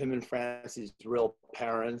him and Francie's real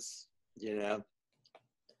parents, you know,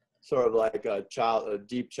 sort of like a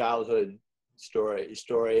deep childhood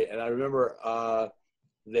story. And I remember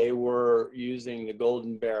they were using the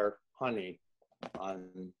Golden Bear honey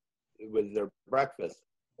with their breakfast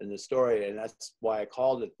in the story, and that's why I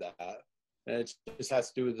called it that. And it just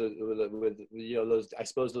has to do with you know,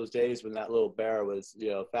 those days when that little bear was, you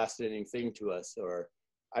know, a fascinating thing to us. Or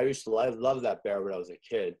I used to love that bear when I was a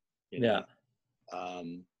kid. You know? Yeah.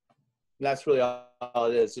 That's really all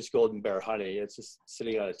it is, just Golden Bear honey. It's just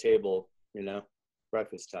sitting on a table, you know,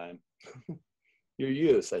 breakfast time. Your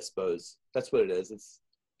youth, I suppose. That's what it is. It's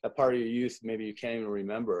a part of your youth maybe you can't even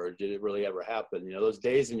remember, or did it really ever happen? You know, those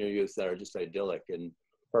days in your youth that are just idyllic and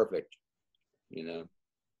perfect, you know.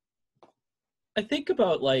 I think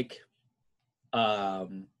about like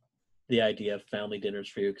the idea of family dinners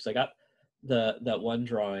for you, because I got that one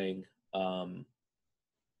drawing,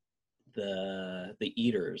 the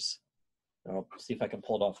eaters. I'll see if I can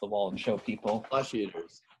pull it off the wall and show people. Flesh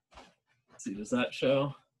eaters. Let's see, does that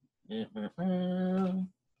show? There.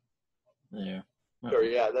 Sure,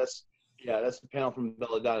 yeah, that's the panel from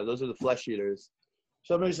Belladonna. Those are the flesh eaters.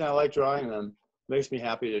 For some reason I like drawing them. Makes me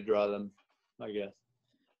happy to draw them, I guess.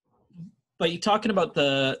 But you're talking about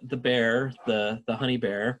the bear, the honey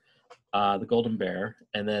bear, the golden bear,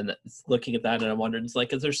 and then looking at that, and I'm wondering, it's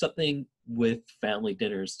like, is there something with family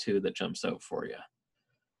dinners too that jumps out for you,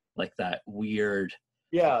 like that weird,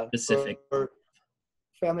 specific or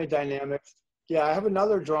family dynamics? Yeah, I have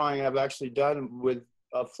another drawing I've actually done with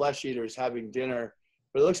flesh eaters having dinner,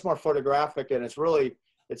 but it looks more photographic, and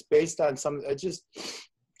it's based on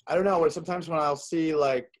I don't know. Sometimes when I'll see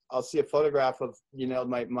a photograph of, you know,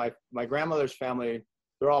 my grandmother's family,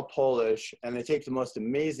 they're all Polish, and they take the most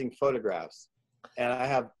amazing photographs. And I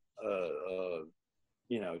have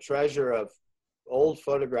you know, treasure of old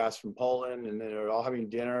photographs from Poland, and they're all having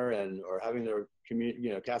dinner or having their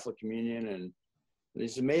Catholic communion, and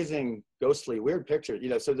these amazing, ghostly, weird pictures. You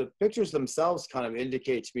know, so the pictures themselves kind of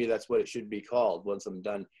indicate to me that's what it should be called once I'm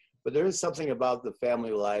done. But there is something about the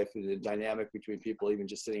family life and the dynamic between people, even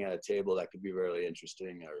just sitting at a table, that could be really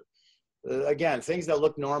interesting. Or again, things that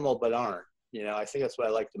look normal but aren't. You know, I think that's what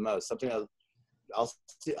I like the most. Something I'll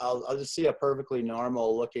just see a perfectly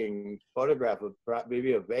normal looking photograph of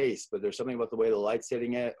maybe a vase, but there's something about the way the light's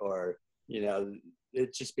hitting it, or, you know,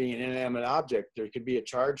 it just being an inanimate object. There could be a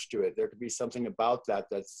charge to it. There could be something about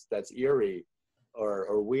that's eerie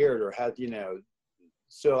or weird, or has, you know.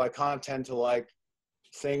 So I kind of tend to like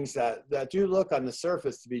things that do look on the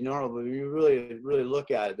surface to be normal, but when you really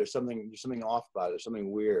look at it, there's something off about it. There's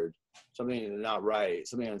something weird, something not right,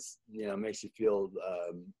 something that's, you know, makes you feel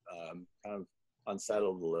kind of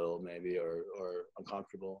unsettled a little, maybe, or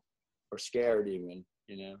uncomfortable, or scared even.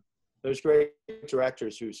 You know, there's great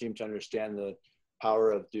directors who seem to understand the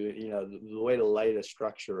power of doing, you know, the way to light a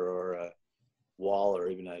structure or a wall, or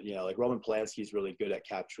even you know, like Roman Polanski's really good at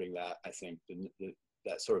capturing that. I think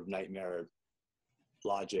that sort of nightmare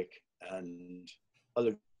logic, and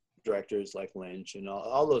other directors like Lynch and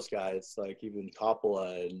all those guys, like even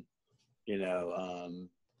Coppola and, you know,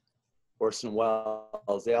 Orson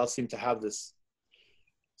Welles, they all seem to have this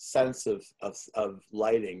sense of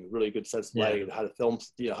lighting, really good sense of lighting, how to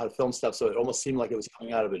film stuff, so it almost seemed like it was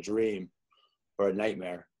coming out of a dream or a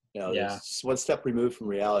nightmare. You know, just one step removed from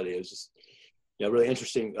reality. It was just, you know, really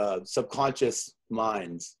interesting. Subconscious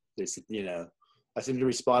minds, you know, I seem to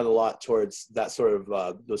respond a lot towards that sort of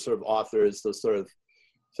those sort of authors, those sort of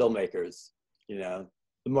filmmakers. You know,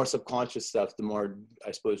 the more subconscious stuff, the more,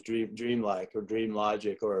 I suppose, dreamlike or dream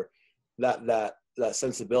logic, or that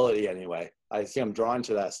sensibility. Anyway, I think I'm drawn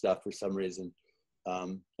to that stuff for some reason.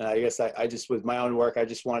 And I guess I just, with my own work, I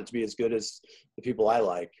just want it to be as good as the people I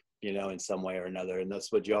like, you know, in some way or another. And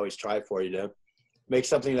that's what you always try for, you know, make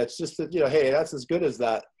something that's just, you know, hey, that's as good as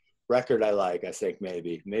that record I like. I think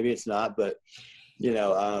maybe it's not, but, you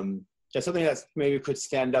know, just something that's maybe could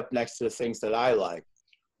stand up next to the things that I like.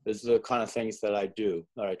 Those are the kind of things that I do,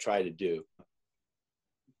 or I try to do.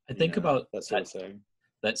 I think about that sort of thing.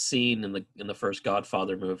 That scene in the first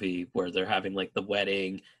Godfather movie where they're having like the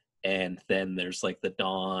wedding, and then there's like the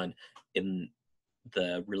dawn in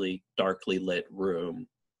the really darkly lit room.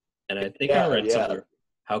 And I think I read somewhere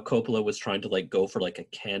how Coppola was trying to like go for like a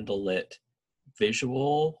candlelit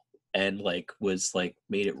visual, and like was like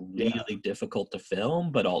made it really difficult to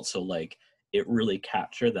film, but also like it really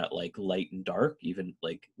captured that like light and dark, even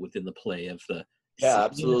like within the play of the scene.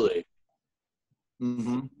 Absolutely.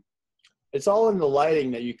 Mm-hmm. It's all in the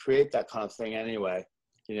lighting that you create that kind of thing anyway.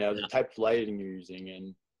 The type of lighting you're using,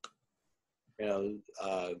 and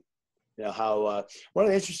how one of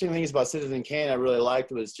the interesting things about Citizen Kane I really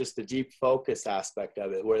liked was just the deep focus aspect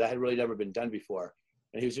of it, where that had really never been done before.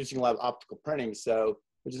 And he was using a lot of optical printing, so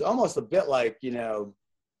which is almost a bit like you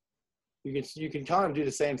can kind of do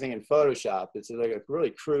the same thing in Photoshop. It's like a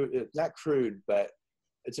really crude, not crude, but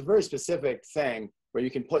it's a very specific thing where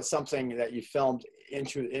you can put something that you filmed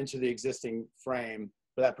into the existing frame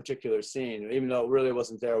for that particular scene, even though it really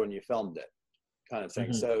wasn't there when you filmed it, kind of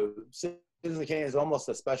thing. Mm-hmm. So Citizen Kane is almost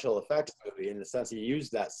a special effects movie in the sense he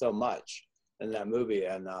used that so much in that movie,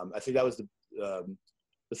 and I think that was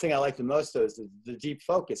the thing I liked the most though, is the deep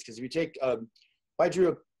focus. Because if you take, if I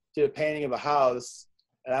did a painting of a house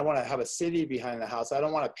and I want to have a city behind the house, I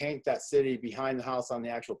don't want to paint that city behind the house on the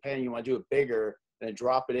actual painting. You want to do it bigger and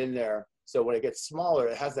drop it in there. So when it gets smaller,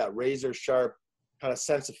 it has that razor sharp kind of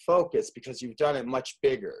sense of focus because you've done it much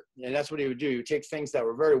bigger. And that's what he would do. He would take things that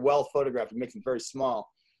were very well photographed and make them very small,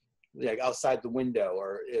 like outside the window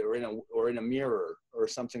or in a mirror or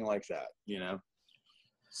something like that,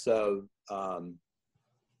 So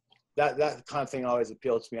that kind of thing always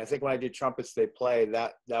appealed to me. I think when I did Trumpets They Play,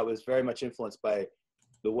 that was very much influenced by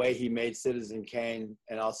the way he made Citizen Kane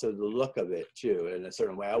and also the look of it too, in a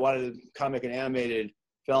certain way. I wanted to kind of make an animated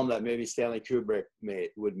film that maybe Stanley Kubrick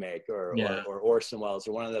would make, or Orson Welles,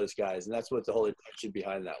 or one of those guys, and that's what the whole intention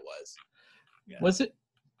behind that was. Yeah. Was it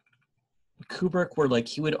Kubrick where like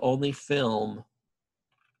he would only film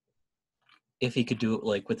if he could do it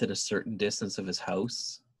like within a certain distance of his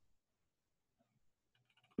house?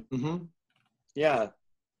 Mm-hmm. Yeah.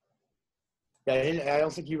 I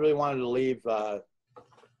don't think he really wanted to leave.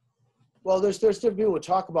 Well, there's different people who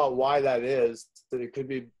talk about why that is. That it could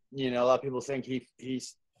be, a lot of people think he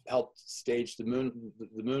helped stage the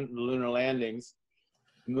lunar landings,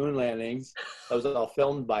 moon landings. That was all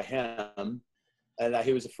filmed by him, and that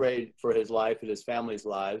he was afraid for his life and his family's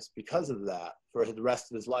lives because of that, for the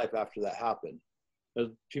rest of his life after that happened. There's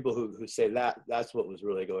people who say that's what was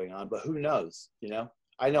really going on, but who knows?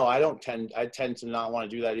 I know I tend to not want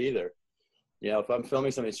to do that either. If I'm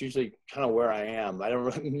filming something, it's usually kind of where I am. I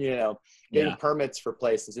don't, getting permits for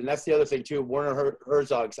places. And that's the other thing too. Werner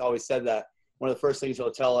Herzog's always said that one of the first things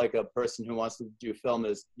he'll tell like a person who wants to do film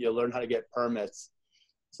is learn how to get permits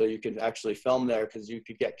so you can actually film there, because you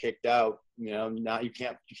could get kicked out. Now you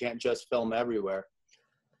can't just film everywhere.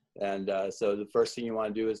 And so the first thing you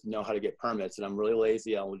want to do is know how to get permits. And I'm really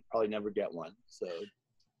lazy. I would probably never get one. So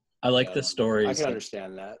I like the stories. I can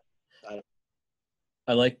understand that.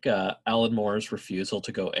 I like Alan Moore's refusal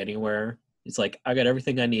to go anywhere. He's like, I got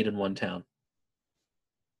everything I need in one town.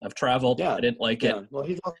 I've traveled. I didn't like it. Well,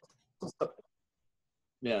 he's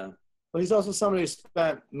also somebody who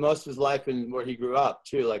spent most of his life in where he grew up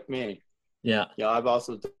too, like me. Yeah. I've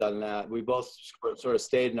also done that. We both sort of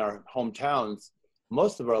stayed in our hometowns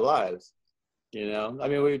most of our lives.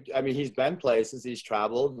 He's been places, he's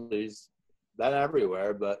traveled, he's been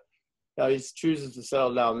everywhere, but he chooses to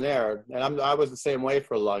settle down there. And I was the same way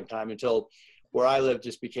for a long time, until where I lived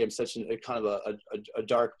just became such a kind of a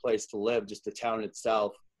dark place to live. Just the town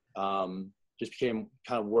itself just became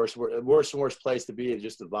kind of worse and worse place to be.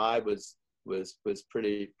 Just the vibe was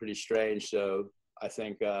pretty strange. So I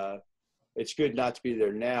think it's good not to be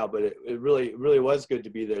there now, but it really was good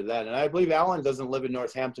to be there then. And I believe Alan doesn't live in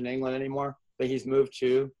Northampton, England anymore. I think he's moved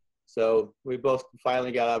too. So we both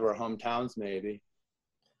finally got out of our hometowns, maybe.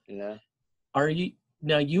 You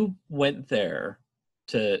went there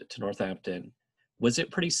to Northampton. Was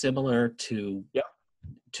it pretty similar to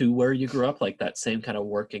where you grew up, like that same kind of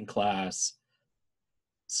working class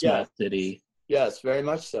small city? Yes, very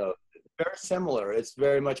much so. Very similar. It's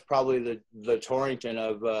very much probably the Torrington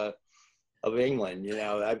of England.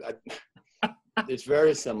 It's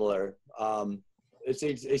very similar. It's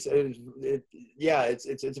a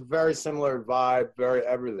very similar vibe, very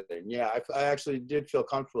everything. I actually did feel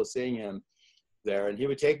comfortable seeing him there, and he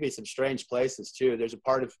would take me some strange places too. There's a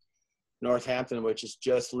part of Northampton which is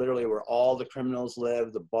just literally where all the criminals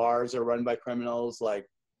live. The bars are run by criminals. Like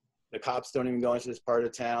the cops don't even go into this part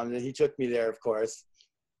of town. And he took me there, of course,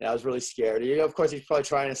 And I was really scared. You know, of course, he's probably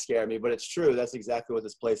trying to scare me, but it's true. That's exactly what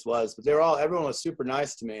this place was. But everyone was super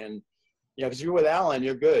nice to me. And, you know, because you're with Alan,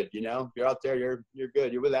 you're good, you know. You're out there, you're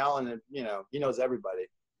good. You're with Alan, and, you know, he knows everybody.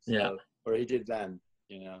 So, Yeah. or he did then,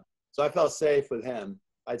 you know. So I felt safe with him.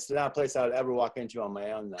 It's not a place I would ever walk into on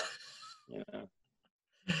my own, though, you know.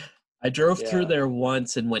 I drove through there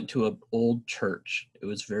once and went to an old church. It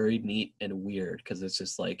was very neat and weird because it's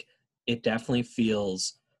just like, it definitely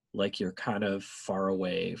feels like you're kind of far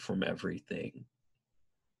away from everything.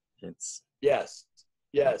 Yes,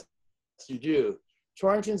 you do.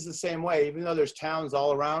 Torrington's the same way. Even though there's towns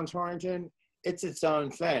all around Torrington, it's its own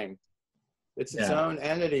thing. It's its own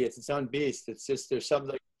entity. It's its own beast. It's just, there's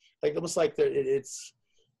something like almost like it's,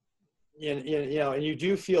 you know, and you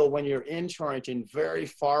do feel when you're in Torrington very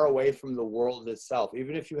far away from the world itself.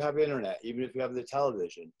 Even if you have internet, even if you have the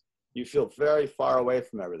television, you feel very far away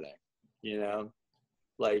from everything, you know,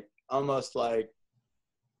 like almost like,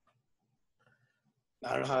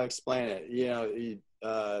 I don't know how to explain it, you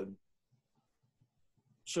know.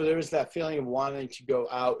 So there was that feeling of wanting to go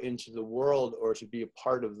out into the world or to be a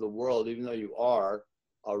part of the world, even though you are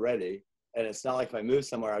already. And it's not like if I move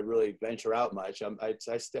somewhere, I'd really venture out much.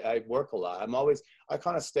 I work a lot. I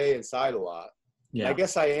kind of stay inside a lot. Yeah. I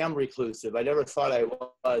guess I am reclusive. I never thought I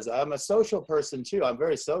was. I'm a social person too. I'm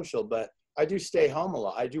very social, but I do stay home a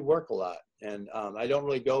lot. I do work a lot. And I don't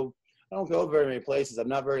go very many places. I'm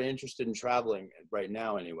not very interested in traveling right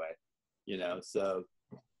now anyway, you know, so,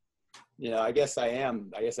 you know, I guess I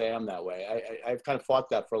am that way. I've kind of fought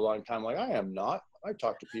that for a long time. Like, I am not. I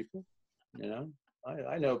talk to people, you know,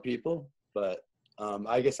 I know people, but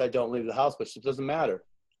I guess I don't leave the house, but it doesn't matter.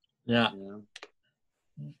 Yeah. You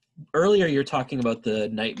know? Earlier, you're talking about the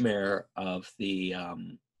nightmare of the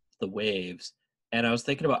waves. And I was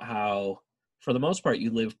thinking about how, for the most part,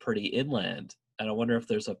 you live pretty inland. And I wonder if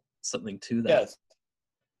there's something to that. Yes.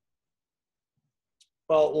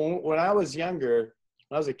 Well, when I was younger,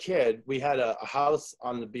 when I was a kid, we had a house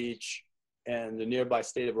on the beach in the nearby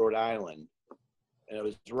state of Rhode Island.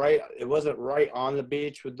 And it wasn't right on the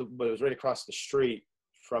beach, but it was right across the street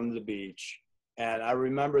from the beach. And I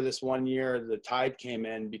remember this one year, the tide came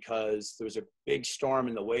in because there was a big storm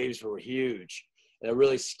and the waves were huge. And it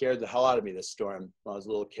really scared the hell out of me, this storm, when I was a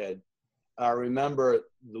little kid. I remember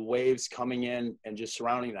the waves coming in and just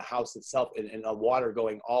surrounding the house itself, and the water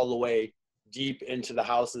going all the way deep into the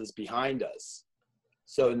houses behind us.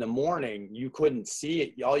 So in the morning, you couldn't see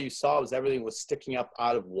it. All you saw was everything was sticking up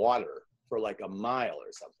out of water for like a mile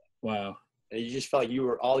or something. Wow. And you just felt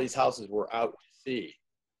like all these houses were out to sea.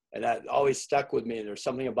 And that always stuck with me. And there's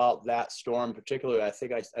something about that storm particularly, I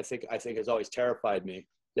think has always terrified me.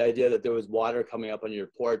 The idea that there was water coming up on your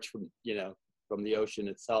porch from the ocean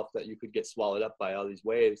itself, that you could get swallowed up by all these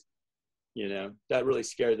waves, you know, that really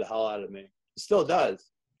scared the hell out of me. It still does,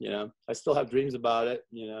 you know. I still have dreams about it,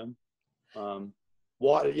 you know.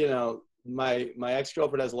 Water, you know, my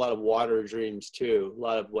ex-girlfriend has a lot of water dreams too, a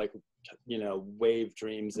lot of like, you know, wave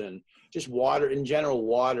dreams and just water in general,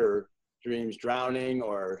 water dreams, drowning,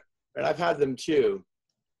 and I've had them too.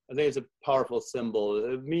 I think it's a powerful symbol.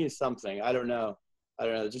 It means something. I don't know,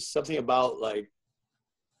 just something about like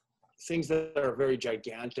things that are very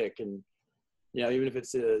gigantic, and you know, even if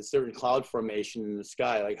it's a certain cloud formation in the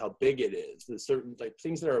sky, like how big it is, there's certain like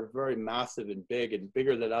things that are very massive and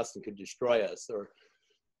bigger than us and could destroy us, or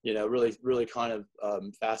you know, really kind of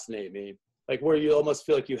fascinate me. Like where you almost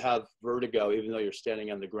feel like you have vertigo, even though you're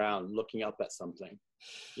standing on the ground looking up at something,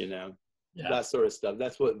 you know, that sort of stuff.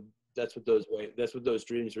 That's what those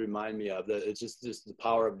dreams remind me of. That it's just the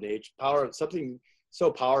power of nature, power of something so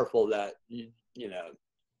powerful that you know,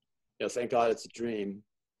 thank God it's a dream.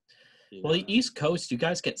 Well, the East Coast, you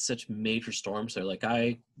guys get such major storms there. Like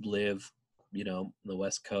I live, you know, on the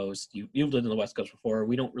West Coast. You've lived on the West Coast before.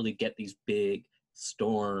 We don't really get these big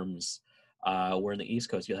storms. Where in the East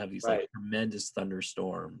Coast, you'll have these like tremendous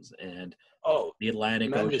thunderstorms, and the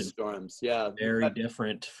Atlantic Ocean storms, very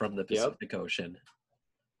different from the Pacific Ocean.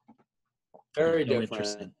 Very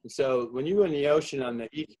different. So when you go in the ocean on the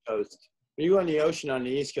East Coast,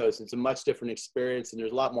 it's a much different experience, and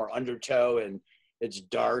there's a lot more undertow, and it's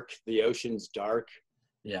dark. The ocean's dark.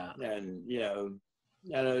 Yeah. And you know,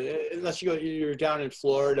 unless you're down in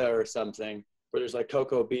Florida or something, where there's like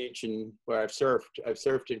Cocoa Beach, and where I've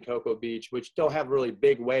surfed in Cocoa Beach, which don't have really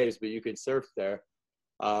big waves, but you can surf there.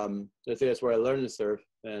 I think that's where I learned to surf,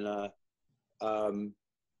 and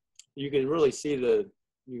you can really see you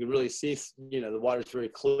know, the water's very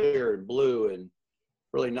clear and blue and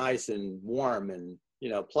really nice and warm and, you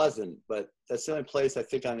know, pleasant. But that's the only place I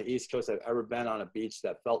think on the East Coast I've ever been on a beach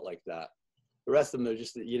that felt like that. The rest of them are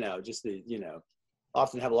just the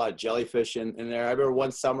often have a lot of jellyfish in there. I remember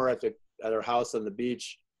one summer at our house on the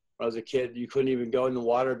beach when I was a kid, you couldn't even go in the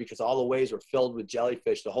water because all the waves were filled with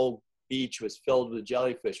jellyfish. The whole beach was filled with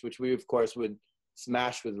jellyfish, which we of course would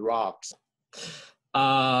smash with rocks. Okay,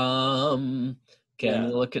 yeah. I'm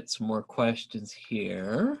gonna look at some more questions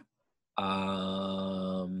here.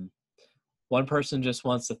 One person just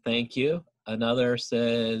wants to thank you. Another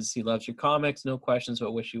says he loves your comics, no questions,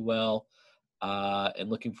 but wish you well, and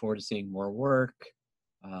looking forward to seeing more work.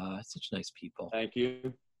 Such nice people. Thank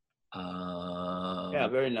you. Yeah,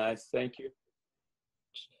 very nice. Thank you.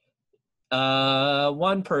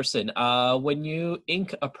 One person, when you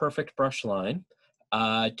ink a perfect brush line,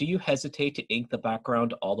 do you hesitate to ink the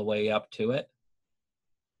background all the way up to it?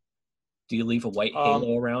 Do you leave a white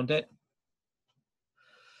halo around it?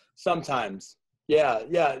 Sometimes. Yeah.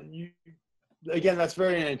 Again, that's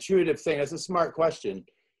very an intuitive thing. That's a smart question.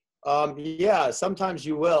 Yeah, sometimes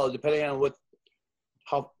you will, depending on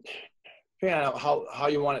how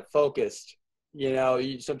you want it focused.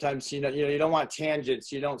 Sometimes you don't want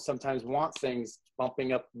tangents. You don't sometimes want things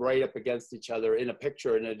bumping up right up against each other in a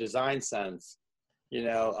picture in a design sense.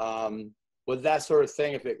 With that sort of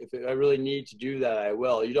thing, if I really need to do that, I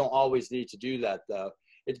will. You don't always need to do that though.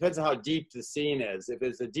 It depends on how deep the scene is. If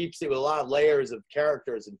it's a deep scene with a lot of layers of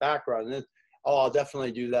characters and background, then I'll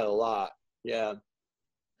definitely do that a lot. Yeah.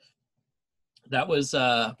 That was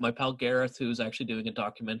my pal Gareth, who's actually doing a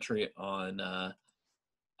documentary on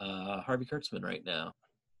Harvey Kurtzman right now.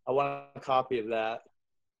 I want a copy of that.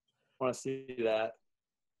 I want to see that.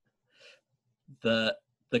 The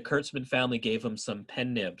Kurtzman family gave him some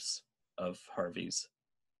pen nibs of Harvey's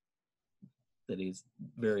that he's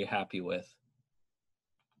very happy with.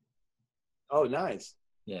 Oh, nice.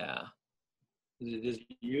 Yeah. Does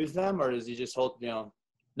he use them, or does he just hold,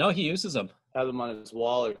 No, he uses them. Have them on his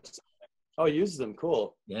wall or something? Oh, he uses them.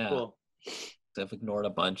 Cool. Yeah. Cool. I've ignored a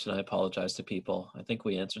bunch, and I apologize to people. I think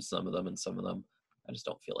we answered some of them, and some of them I just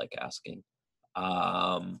don't feel like asking.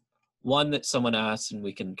 One that someone asked, and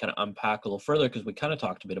we can kind of unpack a little further because we kind of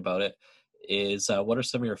talked a bit about it, is what are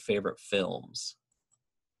some of your favorite films?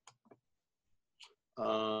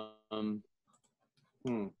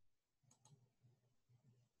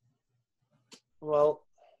 Well,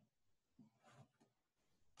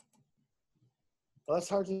 that's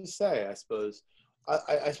hard to say, I suppose.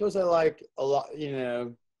 I suppose I like a lot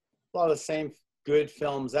of the same good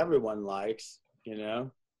films everyone likes,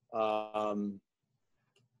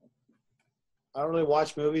 I don't really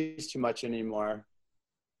watch movies too much anymore.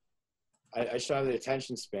 I just don't have the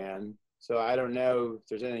attention span. So I don't know if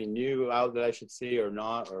there's anything new out that I should see or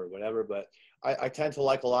not or whatever, but I tend to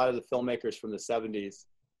like a lot of the filmmakers from the 70s.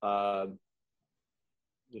 I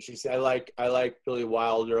like Billy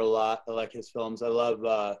Wilder a lot. I like his films. I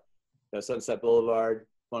love Sunset Boulevard,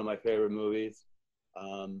 one of my favorite movies.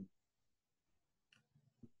 I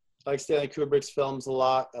like Stanley Kubrick's films a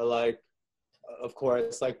lot. I like, of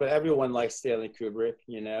course, but everyone likes Stanley Kubrick.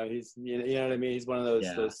 He's, you know what I mean. He's one of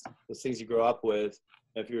those things you grow up with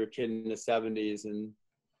if you're a kid in the 70s and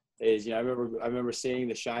 80s. I remember seeing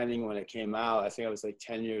The Shining when it came out. I think I was like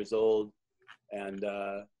 10 years old, and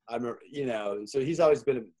I remember, so he's always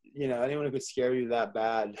been, anyone who could scare you that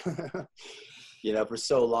bad, for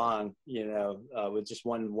so long, with just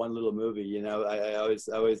one little movie. I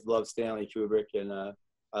always loved Stanley Kubrick, and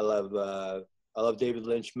I love David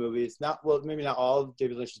Lynch movies. Maybe not all of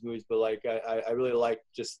David Lynch's movies, but I really like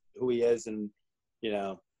just who he is and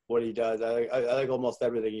what he does. I like almost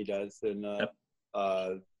everything he does. And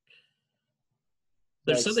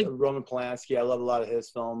there's something Roman Polanski. I love a lot of his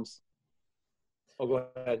films. Oh, go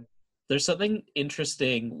ahead. There's something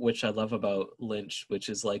interesting which I love about Lynch, which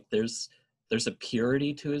is there's a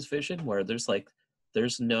purity to his vision where there's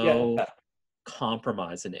no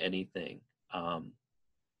compromise in anything.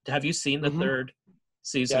 Have you seen the third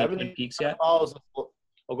season of Twin Peaks yet? Oh,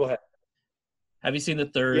 go ahead. Have you seen the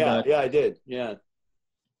third? Yeah, I did. Yeah.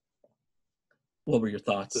 What were your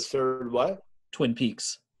thoughts? The third what? Twin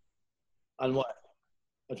Peaks. On what?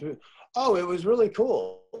 Oh, it was really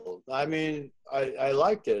cool. I mean, I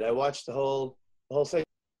liked it. I watched the whole thing.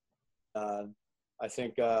 I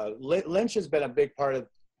think Lynch has been a big part of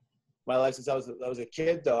my life since I was a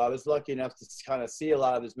kid. Though I was lucky enough to kind of see a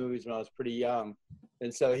lot of his movies when I was pretty young,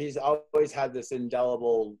 and so he's always had this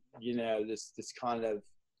indelible, this kind of,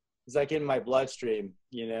 it's like in my bloodstream.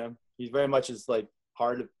 He's very much is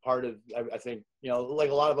part of. I think like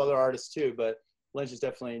a lot of other artists too, but Lynch has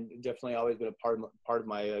definitely always been a part of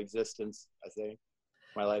my existence. I think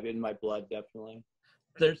my life, in my blood, definitely.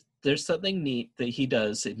 There's something neat that he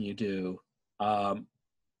does and you do, and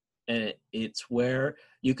it's where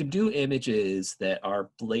you can do images that are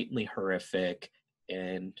blatantly horrific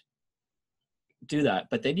and do that.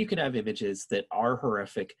 But then you can have images that are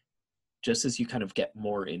horrific just as you kind of get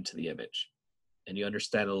more into the image and you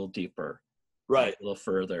understand a little deeper, right, a little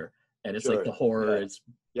further. And it's sure. like the horror Yeah. is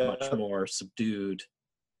much more subdued,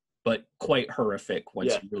 but quite horrific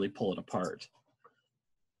once you really pull it apart.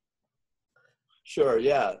 Sure,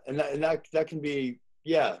 yeah. And that can be,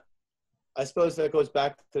 yeah. I suppose that goes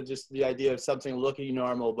back to just the idea of something looking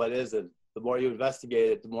normal but isn't. The more you investigate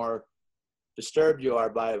it, the more disturbed you are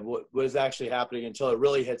by what is actually happening until it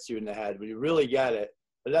really hits you in the head, when you really get it.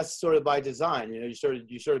 But that's sort of by design, you sort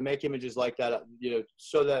of make images like that,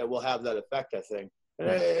 so that it will have that effect, I think. And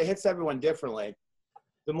it hits everyone differently.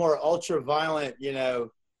 The more ultra violent,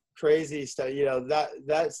 crazy stuff,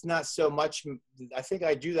 that's not so much. I think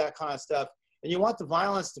I do that kind of stuff. And you want the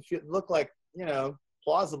violence to look like,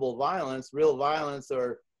 plausible violence, real violence,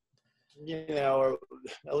 or, or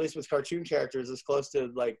at least with cartoon characters, as close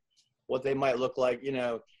to like what they might look like,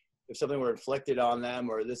 if something were inflicted on them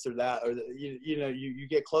or this or that, or, you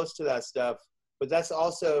get close to that stuff. But that's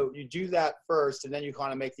also, you do that first, and then you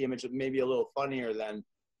kind of make the image maybe a little funnier than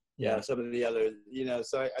some of the other,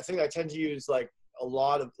 So I think I tend to use like a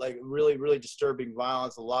lot of like really, really disturbing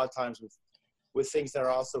violence a lot of times with things that are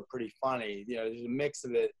also pretty funny. There's a mix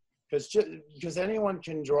of it, because anyone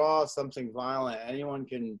can draw something violent, anyone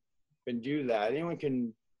can do that, anyone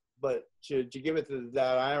can. But to give it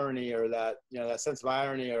that irony, or that that sense of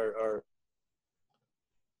irony, or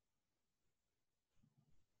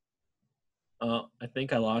I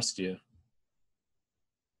think I lost you.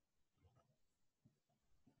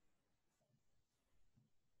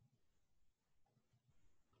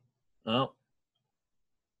 Oh.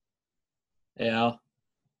 Hey, Al.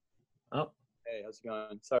 Oh. Hey, how's it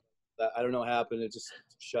going? Sorry, I don't know what happened. It just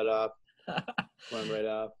shut off. Went right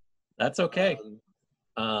off. That's okay.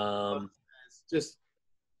 It's just,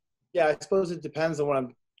 I suppose it depends on what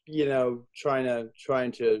I'm, trying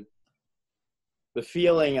to, the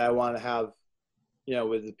feeling I want to have,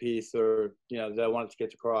 with the piece, or, that I want it to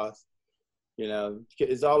get across,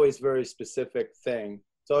 is always a very specific thing.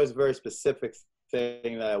 It's always a very specific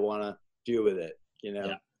thing that I want to do with it,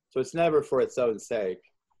 So it's never for its own sake,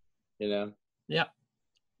 Yeah.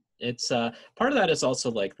 It's part of that is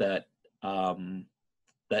also like that,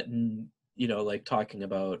 like talking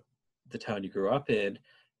about the town you grew up in,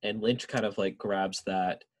 and Lynch kind of like grabs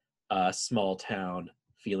that small town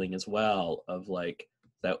feeling as well, of like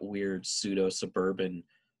that weird pseudo suburban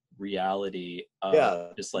reality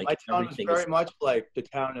of just like my town is very much like the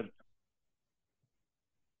town of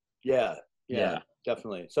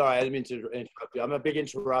definitely. Sorry, I didn't mean to interrupt you. I'm a big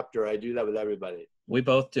interrupter. I do that with everybody. We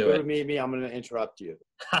both do it. If you meet me, I'm going to interrupt you.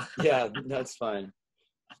 Yeah, that's fine.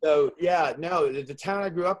 So the town I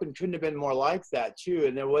grew up in couldn't have been more like that too.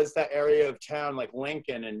 And there was that area of town like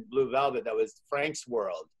Lincoln and Blue Velvet that was Frank's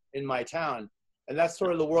world in my town. And that's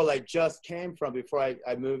sort of the world I just came from before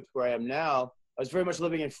I moved where I am now. I was very much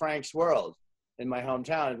living in Frank's world in my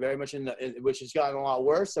hometown, very much which has gotten a lot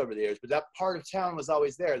worse over the years. But that part of town was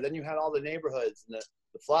always there. Then you had all the neighborhoods and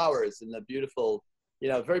the flowers and the beautiful,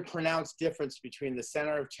 very pronounced difference between the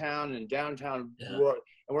center of town and downtown. And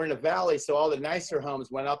we're in a valley, so all the nicer homes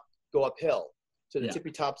go uphill to the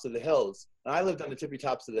tippy tops of the hills. And I lived on the tippy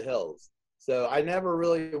tops of the hills. So I never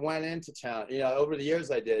really went into town. Over the years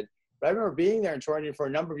I did. But I remember being there in Torrington for a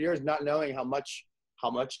number of years, not knowing how much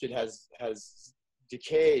it has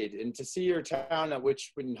decayed. And to see your town,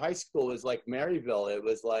 which in high school was like Maryville, it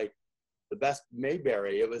was like the best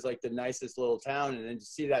Mayberry. It was like the nicest little town. And then to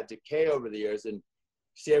see that decay over the years, and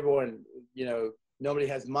see everyone, nobody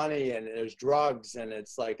has money, and there's drugs, and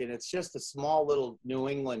it's just a small little New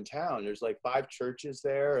England town. There's like 5 churches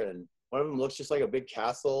there, and one of them looks just like a big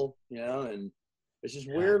castle, and it's just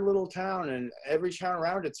weird little town, and every town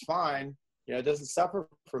around it's fine. It doesn't suffer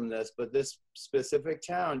from this, but this specific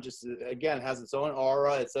town just, again, has its own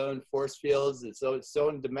aura, its own force fields, its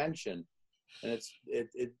own dimension. And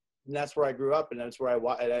and that's where I grew up, and that's where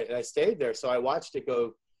I stayed there. So I watched it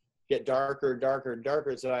get darker, darker, and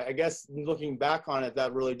darker. So I guess looking back on it,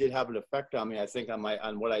 that really did have an effect on me, I think,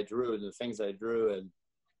 on what I drew and the things I drew, and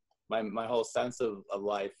my whole sense of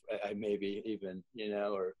life, maybe even,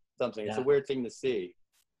 or something. It's a weird thing to see.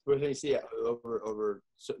 It's a weird thing to see over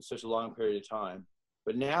such a long period of time.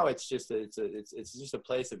 But now it's just a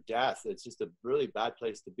place of death. It's just a really bad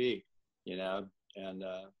place to be, And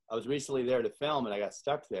I was recently there to film, and I got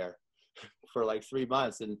stuck there for like 3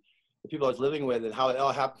 months. And the people I was living with, and how it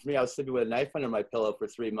all happened for me, I was sleeping with a knife under my pillow for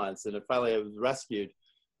 3 months, and finally I was rescued.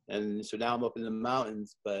 And so now I'm up in the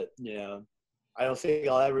mountains, but I don't think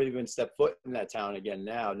I'll ever even step foot in that town again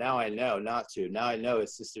now. Now I know not to. Now I know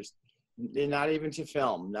it's just, there's not even to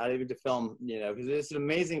film, you know, because it's an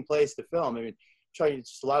amazing place to film. I mean,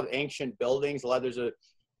 just a lot of ancient buildings. There's a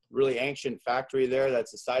really ancient factory there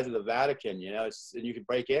that's the size of the Vatican, you know, and you can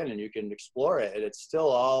break in and you can explore it, and it's still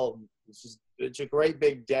all, it's a great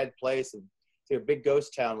big dead place. It's a big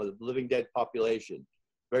ghost town with a living dead population,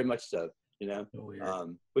 very much so, you know,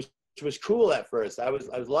 which was cool at first. I was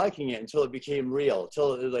liking it until it became real,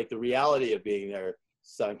 until it was like the reality of being there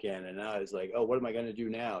sunk in, and I was like, oh, what am I going to do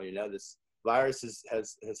now? You know, this virus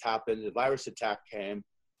has happened. The virus attack came,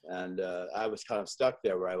 and I was kind of stuck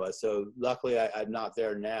there where I was. So luckily I'm not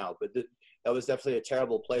there now, but that was definitely a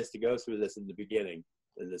terrible place to go through this in the beginning,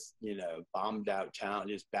 in this, you know, bombed out town,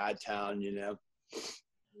 just bad town, you know,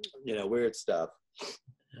 weird stuff.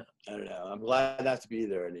 Yeah. I don't know. I'm glad not to be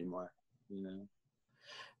there anymore, you know.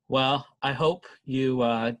 Well, I hope you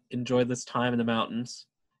enjoy this time in the mountains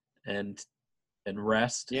and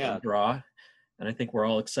rest and draw. And I think we're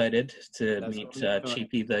all excited to meet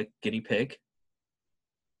Cheapy the guinea pig.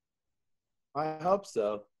 I hope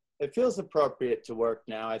so. It feels appropriate to work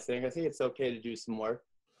now, I think. I think it's okay to do some work.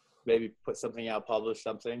 Maybe put something out, publish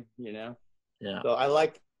something, you know? Yeah. So I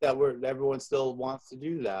like that everyone still wants to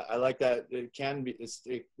do that. I like that it can be,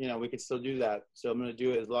 you know, we can still do that. So I'm going to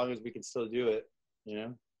do it as long as we can still do it, you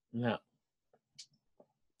know? Yeah.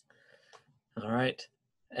 All right.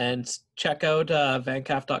 And check out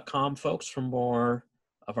VanCAF.com, folks, for more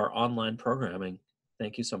of our online programming.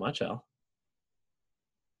 Thank you so much, Al.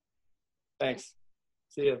 Thanks.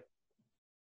 See you.